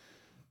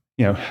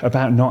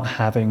not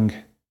having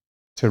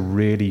to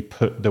really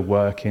put the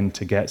work in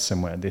to get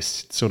somewhere,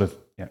 this sort of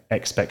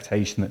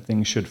expectation that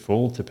things should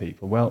fall to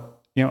people. Well,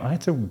 I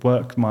had to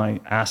work my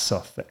ass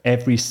off for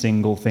every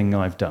single thing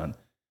I've done.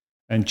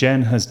 And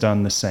Jen has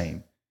done the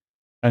same.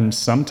 And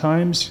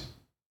sometimes,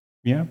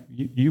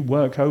 you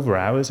work over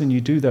hours and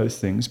you do those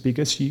things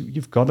because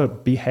you've got to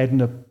be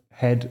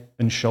head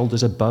and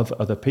shoulders above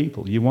other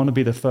people. You want to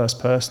be the first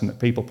person that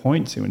people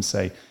point to and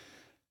say,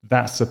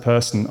 that's the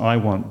person I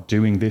want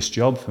doing this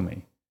job for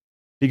me.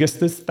 Because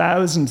there's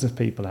thousands of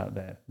people out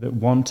there that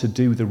want to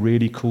do the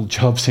really cool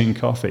jobs in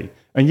coffee.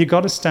 And you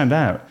got to stand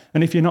out.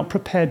 And if you're not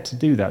prepared to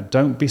do that,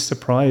 don't be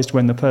surprised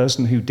when the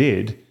person who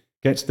did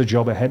gets the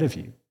job ahead of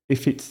you.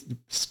 If it's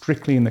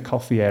strictly in the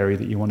coffee area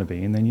that you want to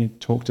be, and then you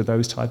talk to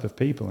those type of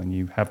people and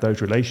you have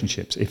those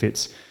relationships. If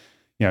it's,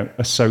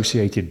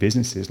 associated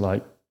businesses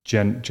like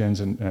Jen's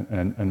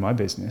and my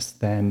business,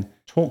 then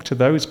talk to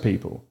those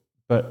people.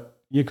 But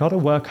you got to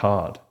work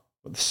hard.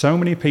 So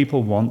many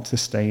people want to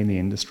stay in the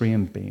industry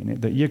and be in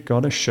it that you've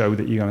got to show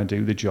that you're going to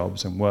do the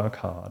jobs and work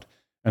hard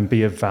and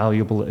be a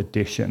valuable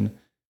addition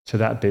to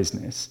that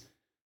business.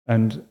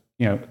 And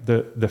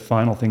the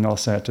final thing I'll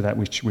say to that,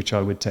 which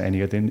I would to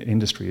any other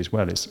industry as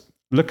well, is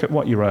look at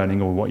what you're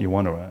earning or what you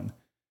want to earn,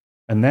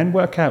 and then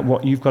work out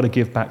what you've got to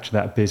give back to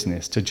that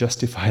business to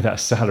justify that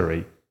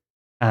salary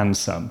and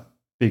some.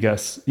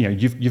 Because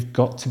you've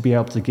got to be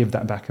able to give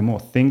that back and more.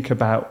 Think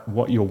about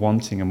what you're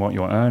wanting and what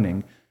you're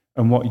earning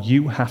and what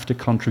you have to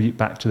contribute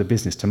back to the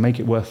business to make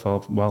it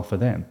worthwhile for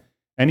them.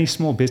 Any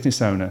small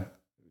business owner,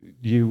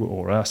 you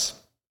or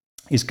us,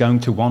 is going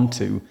to want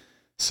to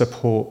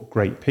support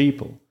great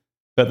people,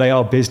 but they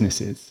are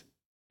businesses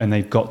and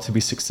they've got to be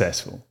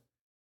successful.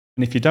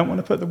 And if you don't want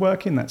to put the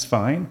work in, that's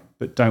fine,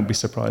 but don't be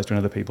surprised when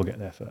other people get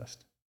there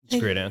first. It's a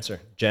great answer.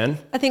 Jen?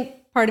 I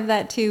think part of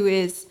that too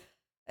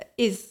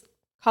is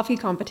coffee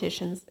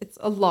competitions. It's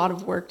a lot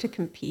of work to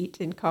compete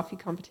in coffee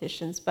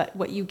competitions, but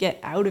what you get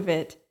out of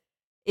it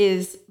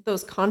is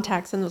those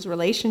contacts and those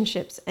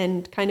relationships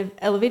and kind of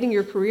elevating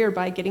your career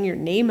by getting your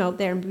name out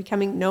there and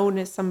becoming known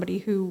as somebody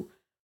who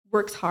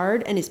works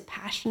hard and is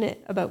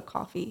passionate about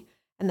coffee.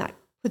 And that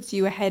puts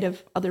you ahead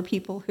of other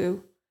people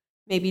who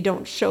maybe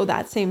don't show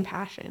that same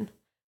passion.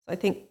 So I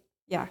think,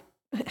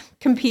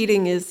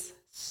 competing is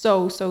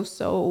so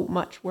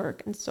much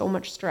work and so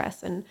much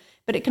stress,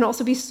 but it can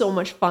also be so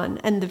much fun.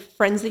 And the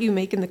friends that you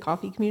make in the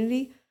coffee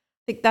community,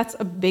 I think that's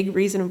a big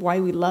reason of why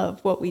we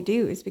love what we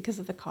do, is because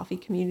of the coffee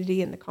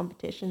community and the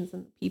competitions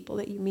and the people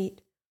that you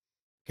meet.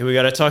 Okay, we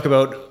got to talk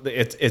about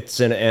it's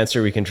an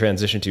answer we can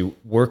transition to: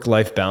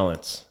 work-life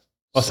balance.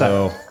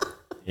 So,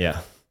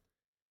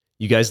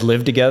 you guys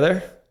live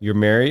together. You're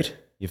married.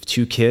 You have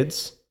 2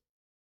 kids.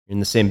 You're in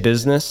the same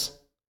business.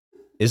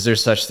 Is there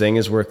such thing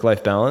as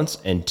work-life balance?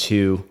 And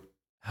 2,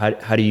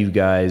 how do you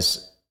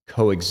guys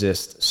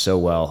coexist so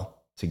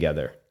well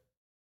together?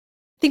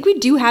 I think we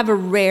do have a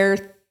rare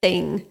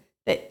thing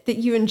that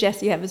you and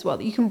Jesse have as well,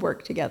 that you can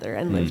work together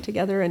and live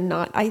together and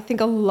not. I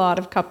think a lot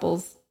of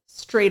couples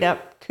straight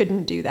up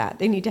couldn't do that.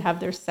 They need to have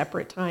their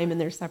separate time and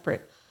their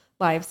separate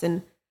lives.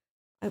 And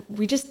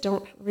we just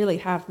don't really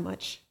have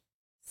much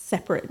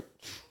separate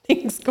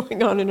things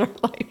going on in our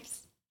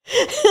lives.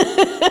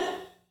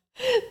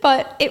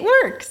 But it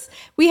works.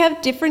 We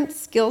have different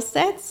skill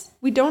sets.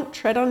 We don't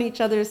tread on each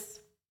other's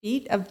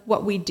feet of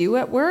what we do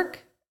at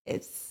work.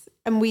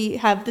 And we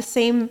have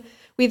the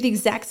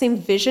exact same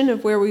vision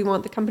of where we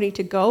want the company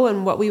to go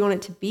and what we want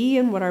it to be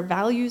and what our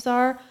values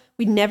are.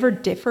 We never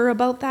differ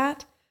about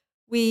that.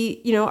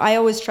 I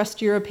always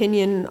trust your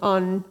opinion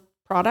on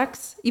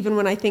products, even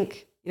when I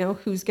think,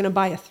 who's going to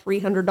buy a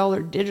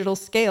 $300 digital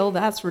scale?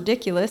 That's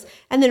ridiculous.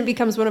 And then it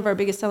becomes one of our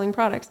biggest selling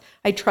products.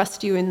 I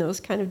trust you in those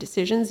kind of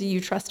decisions. You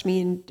trust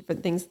me in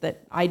different things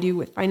that I do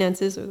with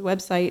finances or the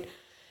website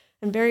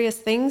and various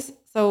things.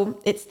 So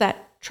it's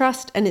that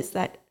trust and it's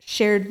that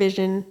shared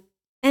vision.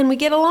 And we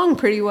get along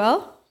pretty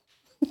well.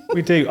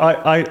 We do.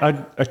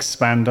 I'd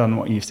expand on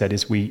what you said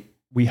is we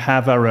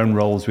have our own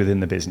roles within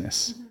the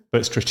business.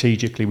 but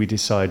strategically we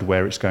decide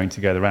where it's going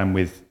together, and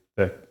with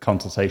the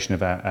consultation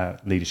of our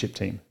leadership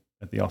team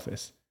at the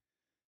office.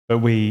 But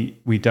we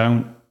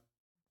don't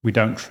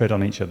tread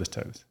on each other's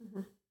toes.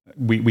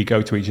 We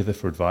go to each other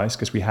for advice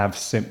because we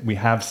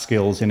have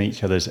skills in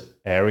each other's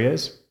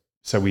areas,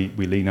 so we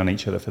lean on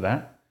each other for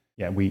that.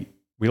 Yeah, we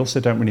also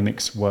don't really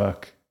mix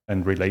work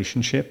and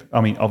relationship.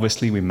 I mean,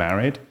 obviously we're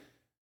married,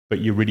 but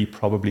you really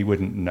probably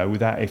wouldn't know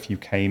that if you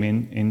came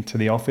into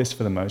the office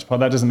for the most part.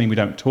 That doesn't mean we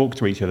don't talk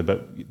to each other,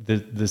 but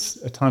there's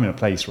a time and a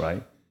place,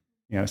 right?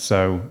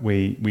 So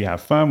we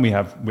have fun, we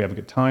have a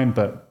good time,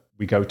 but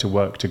we go to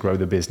work to grow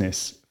the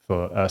business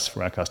for us,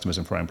 for our customers,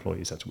 and for our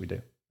employees. That's what we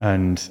do.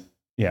 And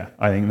yeah,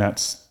 I think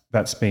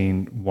that's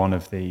been one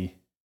of the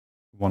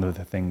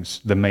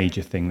things, the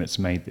major thing that's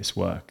made this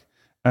work.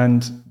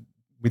 And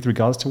with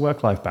regards to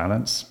work-life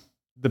balance,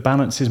 the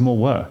balance is more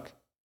work.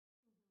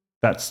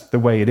 That's the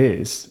way it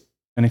is.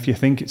 And if you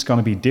think it's going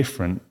to be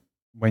different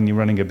when you're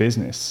running a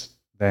business,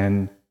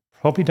 then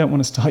probably don't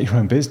want to start your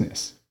own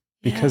business,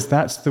 because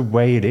that's the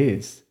way it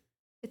is.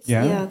 It's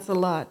a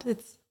lot.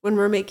 It's when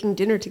we're making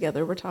dinner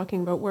together, we're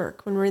talking about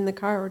work. When we're in the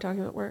car, we're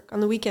talking about work. On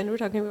the weekend, we're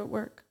talking about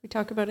work. We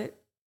talk about it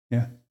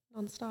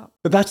nonstop.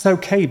 But that's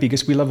okay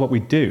because we love what we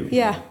do.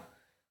 Yeah.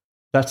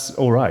 That's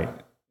all right.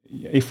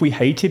 If we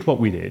hated what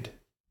we did,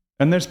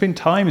 and there's been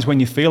times when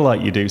you feel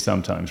like you do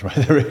sometimes, right?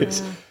 There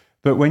is.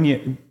 Yeah.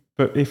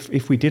 But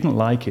if we didn't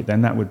like it,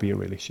 then that would be a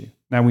real issue.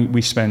 Now we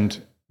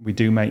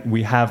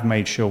have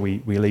made sure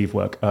we leave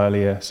work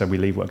earlier. So we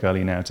leave work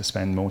early now to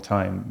spend more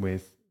time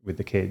with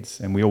the kids,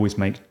 and we always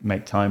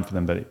make time for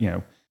them. But it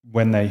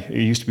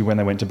used to be when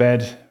they went to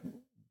bed,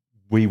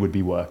 we would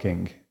be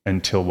working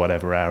until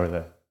whatever hour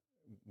of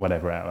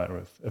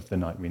the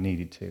night we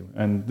needed to.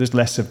 And there's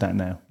less of that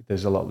now.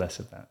 There's a lot less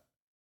of that.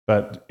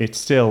 But it's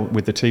still,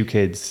 with the two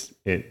kids,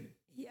 it's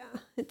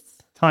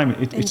time.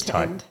 It's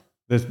tight.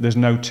 There's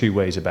no two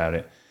ways about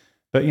it.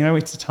 But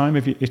it's the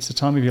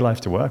time of your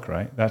life to work,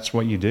 right? That's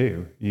what you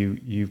do.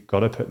 You've got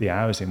to put the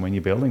hours in when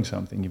you're building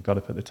something. You've got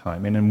to put the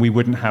time in, and we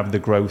wouldn't have the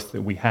growth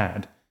that we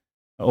had,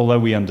 although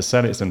we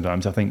undersell it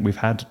sometimes. I think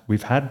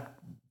we've had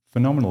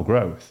phenomenal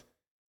growth.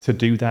 To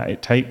do that,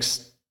 it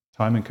takes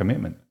time and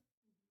commitment.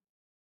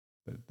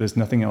 There's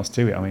nothing else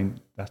to it. I mean,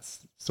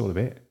 that's sort of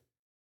it.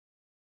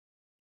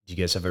 Do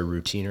you guys have a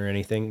routine or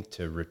anything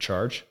to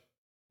recharge?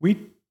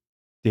 We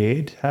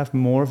did have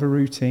more of a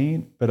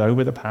routine, but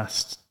over the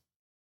past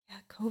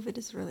COVID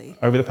is really...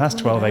 Over the past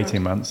 12,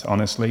 18 months,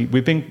 honestly,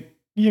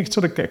 you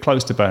sort of get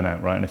close to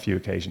burnout, right? On a few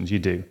occasions, you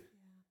do.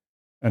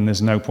 And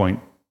there's no point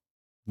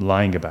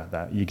lying about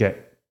that. You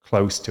get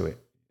close to it.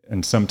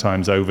 And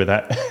sometimes over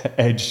that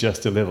edge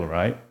just a little,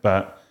 right?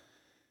 But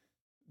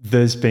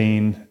there's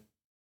been...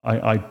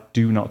 I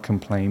do not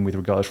complain with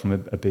regards from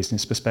a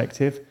business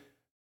perspective,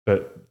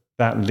 but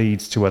that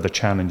leads to other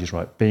challenges,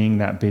 right? Being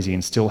that busy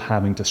and still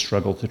having to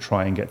struggle to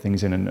try and get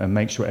things in and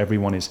make sure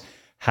everyone is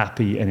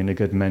happy and in a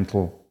good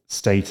mental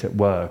state at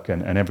work,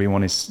 and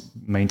everyone is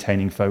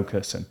maintaining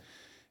focus, and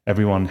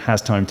everyone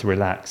has time to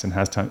relax and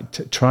has time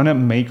trying to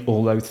make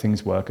all those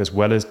things work, as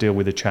well as deal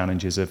with the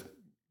challenges of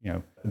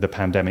the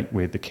pandemic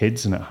with the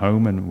kids and at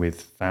home and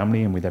with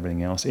family and with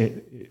everything else.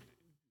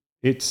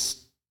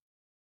 It's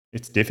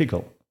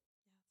difficult.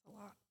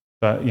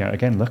 But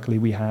again, luckily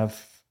we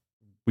have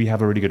a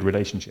really good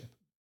relationship.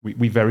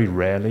 We very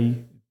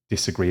rarely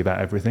disagree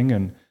about everything,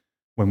 and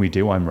when we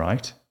do, I'm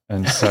right.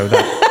 And so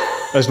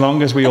that, as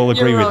long as we all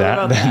agree with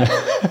that, then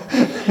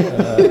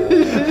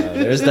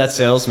there's that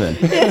salesman.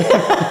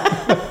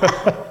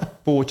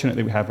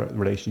 Fortunately, we have a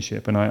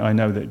relationship, and I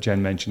know that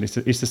Jen mentioned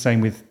it's the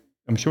same with.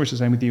 I'm sure it's the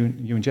same with you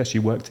and Jess.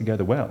 You work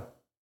together well.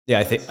 Yeah,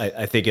 I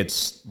think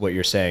it's what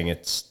you're saying.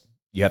 It's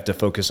you have to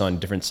focus on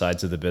different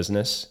sides of the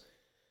business.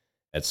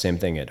 That same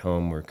thing at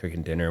home. We're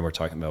cooking dinner. We're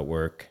talking about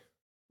work.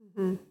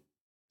 Mm-hmm.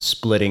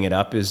 Splitting it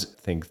up is, I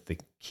think, the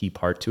key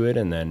part to it.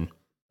 And then,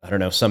 I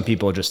don't know, some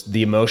people just,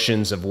 the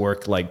emotions of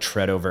work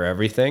tread over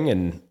everything.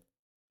 And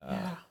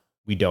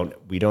we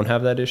don't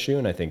have that issue.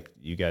 And I think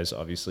you guys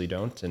obviously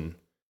don't. And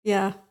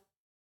yeah,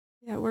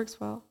 it works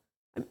well.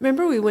 I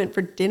remember we went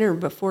for dinner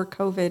before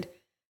COVID,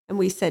 and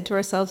we said to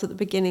ourselves at the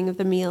beginning of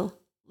the meal,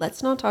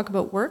 let's not talk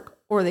about work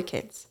or the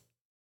kids.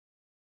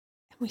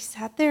 And we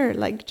sat there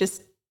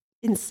just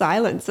in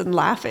silence and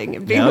laughing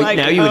and being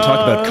now you would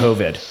talk about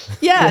COVID.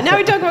 Yeah, now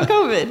we talk about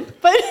COVID,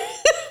 but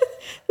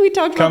we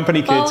talked about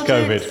company kids,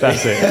 COVID.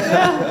 That's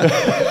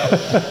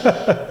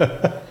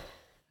it.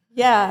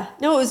 Yeah.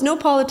 No, it was no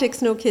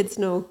politics, no kids,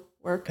 no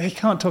work. You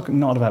can't talk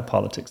not about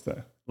politics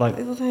though. I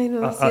know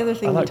it's the other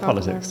thing. I like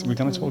politics. We're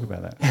going to talk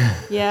about that.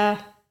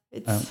 Yeah,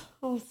 it's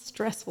all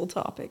stressful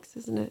topics,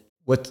 isn't it?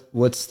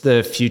 What's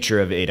the future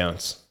of 8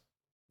 ounce?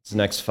 What's the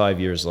next 5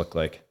 years look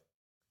like?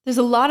 There's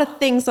a lot of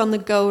things on the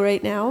go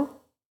right now.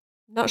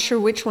 Not sure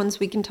which ones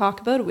we can talk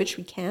about, which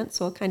we can't,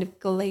 so I'll kind of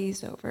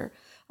glaze over.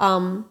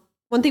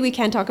 One thing we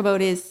can talk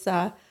about is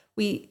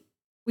we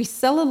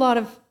sell a lot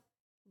of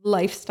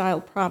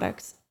lifestyle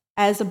products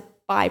as a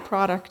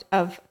byproduct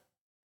of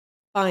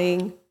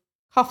buying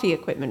coffee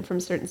equipment from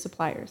certain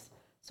suppliers.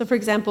 So for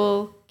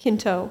example,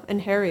 Kinto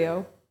and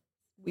Hario,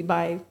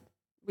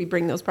 we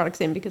bring those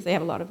products in because they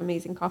have a lot of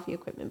amazing coffee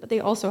equipment, but they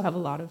also have a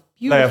lot of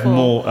They beautiful have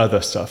more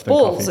other stuff than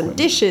coffee bowls and equipment.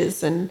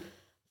 dishes and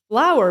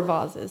flower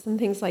vases and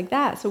things like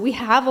that. So we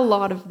have a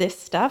lot of this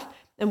stuff,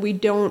 and we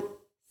don't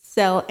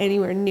sell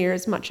anywhere near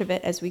as much of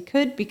it as we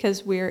could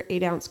because we're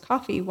 8-ounce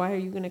coffee. Why are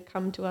you going to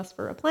come to us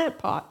for a plant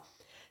pot?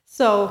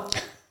 So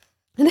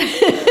You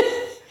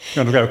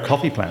want to go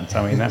coffee plant?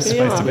 I mean, that's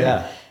supposed to be.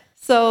 Yeah.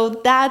 So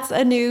that's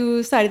a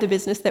new side of the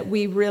business that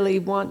we really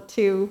want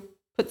to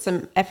put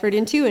some effort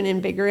into and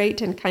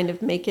invigorate and kind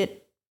of make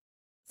it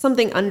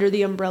something under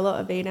the umbrella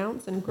of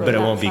 8-ounce and grow. But it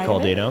that won't be side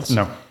called of it. 8-ounce?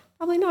 No.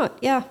 Probably not.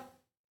 Yeah,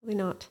 probably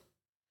not.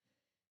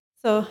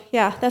 So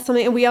yeah, that's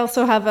something. And we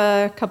also have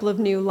a couple of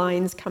new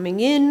lines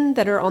coming in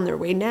that are on their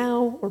way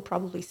now, or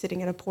probably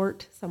sitting at a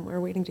port somewhere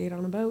waiting to get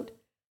on a boat,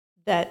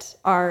 that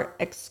are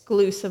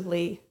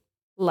exclusively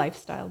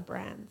lifestyle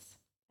brands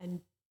and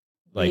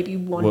Like, maybe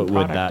one what would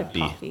product that of be?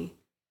 coffee.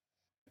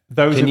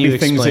 Those Can would you be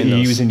things that explain you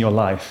those? use in your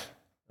life.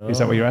 Is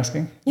that what you're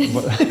asking?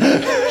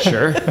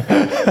 Sure.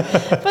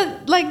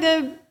 But like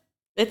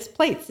it's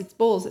plates, it's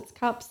bowls, it's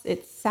cups,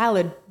 it's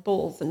salad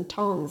bowls and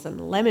tongs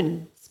and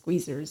lemon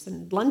squeezers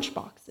and lunch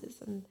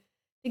boxes and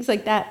things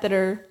like that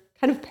are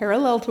kind of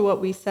parallel to what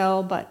we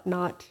sell, but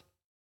not.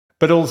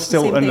 But all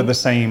still Same under thing. the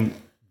same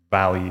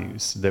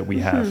values that we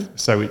have.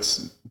 So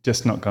it's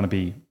just not going to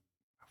be,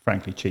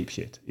 frankly, cheap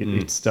shit.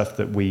 It's stuff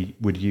that we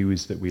would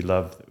use, that we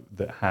love,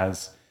 that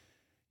has,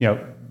 you know,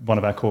 one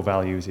of our core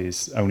values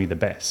is only the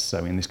best.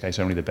 So in this case,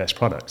 only the best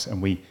products.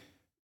 And we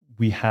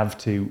have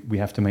to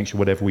make sure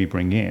whatever we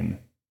bring in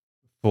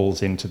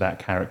falls into that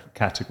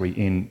category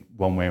in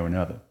one way or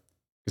another.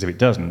 Because if it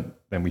doesn't,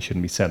 then we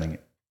shouldn't be selling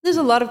it. There's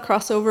a lot of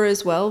crossover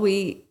as well.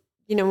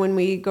 When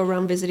we go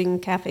around visiting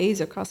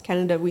cafes across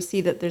Canada, we see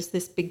that there's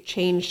this big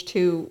change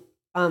to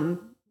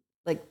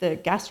like the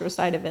gastro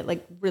side of it,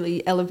 like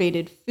really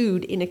elevated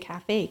food in a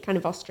cafe, kind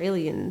of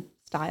Australian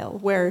style,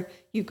 where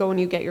you go and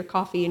you get your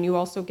coffee and you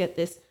also get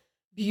this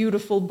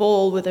beautiful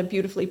bowl with a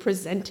beautifully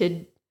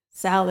presented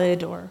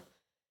salad or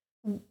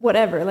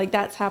whatever. Like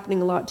that's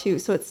happening a lot too.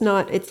 So it's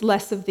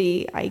less of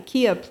the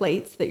IKEA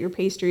plates that your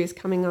pastry is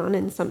coming on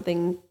and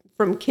something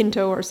from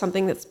Kinto or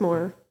something that's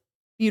more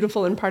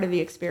beautiful and part of the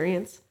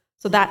experience.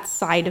 So that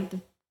side of the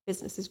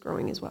business is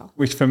growing as well.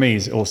 Which for me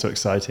is also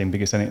exciting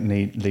because then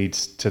it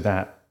leads to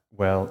that,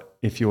 well,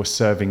 if you're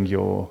serving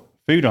your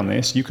food on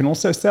this, you can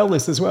also sell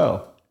this as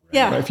well.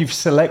 Yeah. Right? If you've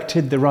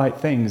selected the right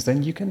things,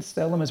 then you can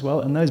sell them as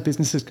well, and those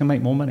businesses can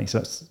make more money.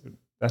 So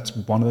that's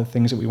one of the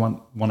things that we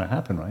want to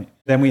happen, right?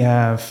 Then we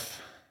have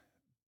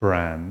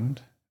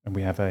brand, and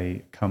we have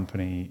a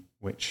company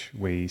which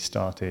we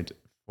started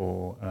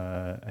for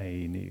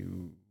a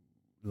new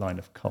line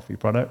of coffee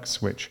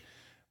products, which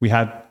we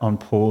had on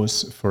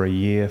pause for a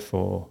year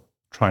for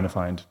trying to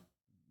find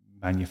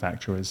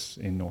manufacturers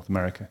in North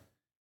America.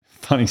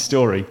 Funny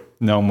story,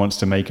 no one wants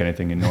to make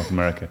anything in North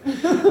America.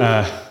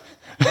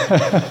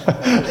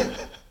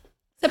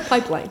 Except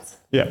pipelines.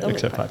 Yeah, They'll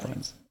make except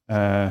pipelines.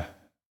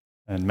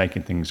 And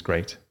making things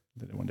great.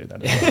 They don't want to do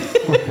that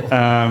as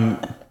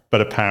well.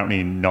 But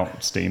apparently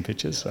not steam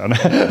pitchers.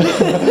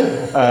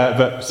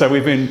 But so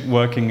we've been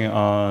working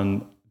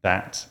on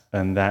that,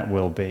 and that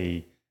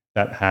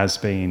has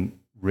been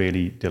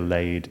really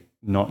delayed,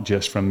 not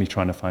just from me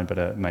trying to find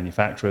better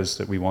manufacturers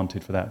that we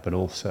wanted for that, but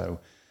also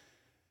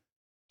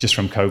just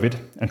from COVID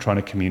and trying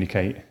to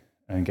communicate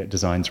and get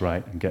designs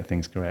right and get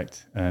things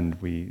correct. And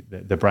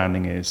the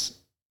branding is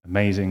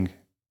amazing.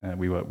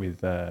 We work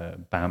with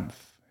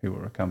Banff, who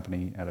are a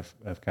company out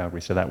of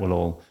Calgary. So that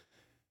will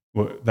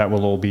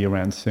all be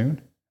around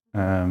soon.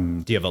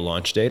 Do you have a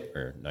launch date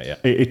or not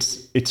yet?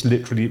 It's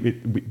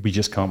literally, we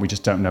just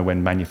don't know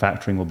when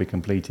manufacturing will be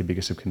completed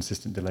because of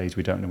consistent delays.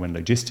 We don't know when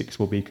logistics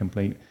will be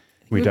complete.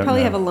 We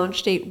probably have a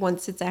launch date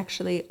once it's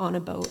actually on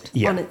a boat,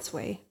 on its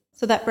way.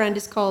 So that brand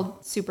is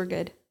called Super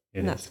Good.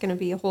 And that's going to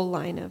be a whole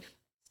line of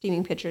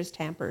steaming pitchers,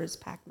 tampers,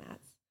 pack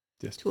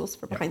mats, tools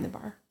for behind the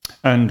bar.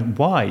 And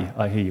why,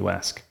 I hear you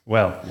ask?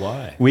 Well,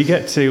 why? We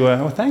get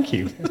to, thank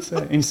you. It's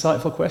an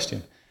insightful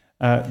question.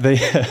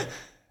 The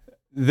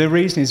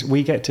reason is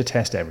we get to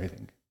test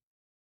everything.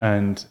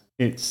 And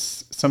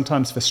it's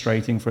sometimes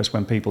frustrating for us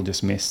when people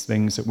just miss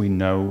things that we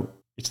know.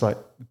 It's like,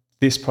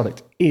 this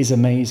product is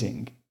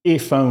amazing.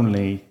 If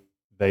only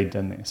they'd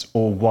done this,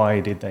 or why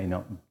did they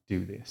not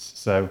do this?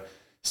 So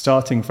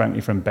starting,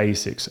 frankly, from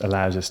basics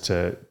allows us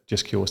to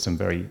just cure some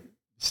very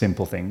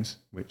simple things,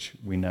 which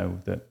we know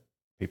that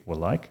people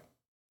will like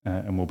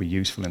and will be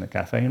useful in a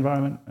cafe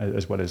environment,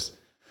 as well as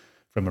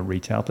from a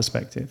retail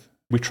perspective.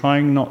 We're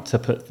trying not to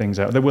put things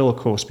out. There will, of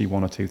course, be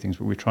one or two things,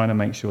 but we're trying to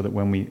make sure that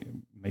when we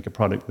make a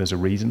product, there's a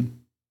reason.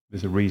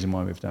 There's a reason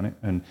why we've done it.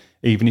 And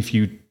even if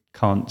you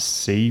can't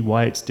see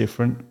why it's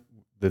different,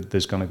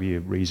 there's going to be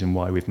a reason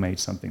why we've made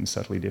something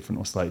subtly different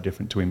or slightly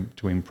different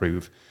to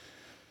improve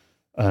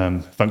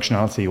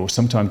functionality or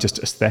sometimes just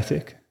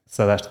aesthetic.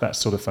 So that's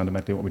sort of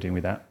fundamentally what we're doing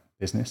with that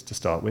business to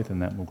start with,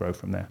 and that will grow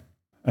from there.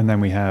 And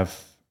then we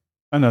have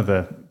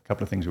another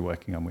couple of things we're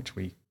working on, which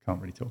we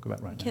can't really talk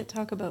about right now. Can't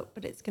talk about,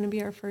 but it's going to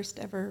be our first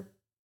ever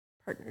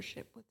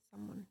partnership with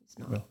someone who's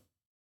not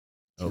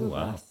Oh, Two of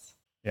wow. us.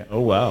 Yeah.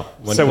 Oh, wow.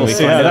 When So can we'll we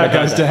see find how out that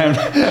goes down.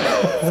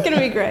 It's going to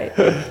be great.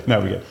 No,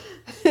 we good.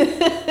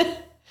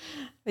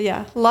 But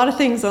yeah, a lot of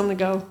things on the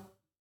go.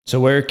 So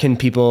where can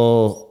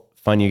people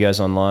find you guys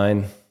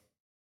online?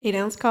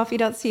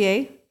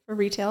 8ouncecoffee.ca for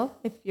retail.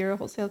 If you're a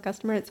wholesale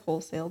customer, it's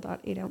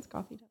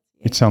wholesale.8ouncecoffee.ca.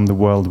 It's on the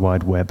World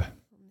Wide Web.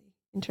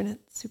 Internet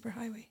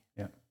superhighway.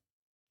 Yeah.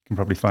 You can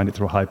probably find it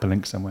through a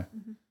hyperlink somewhere.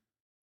 You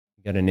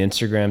got an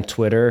Instagram,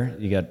 Twitter,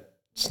 you got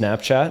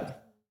Snapchat.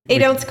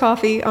 8ounce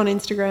coffee on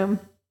Instagram.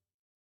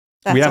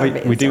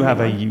 That's We do have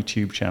a one.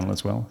 YouTube channel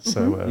as well.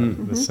 So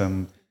there's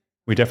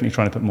we're definitely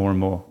trying to put more and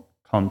more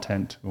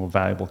content, more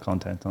valuable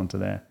content onto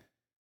there.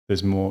 I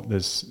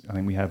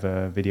think we have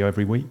a video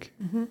every week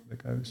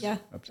that goes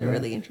up to they're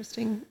really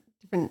interesting.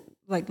 Different,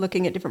 like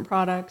looking at different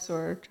products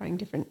or trying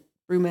different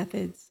brew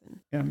methods.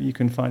 Yeah, you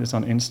can find us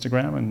on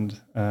Instagram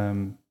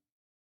and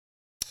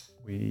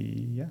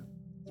pretty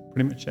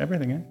much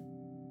everything.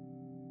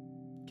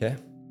 Okay.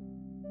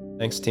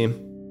 Thanks,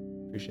 team.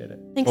 Appreciate it.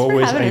 Thanks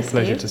Always for having a us,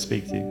 pleasure Dave. to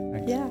speak to you.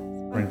 Thanks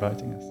for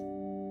inviting us.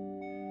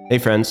 Hey,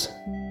 friends.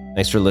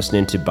 Thanks for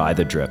listening to By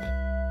the Drip.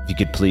 If you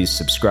could please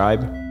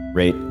subscribe,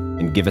 rate,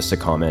 and give us a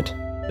comment,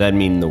 that'd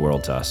mean the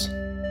world to us.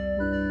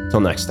 Till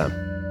next time.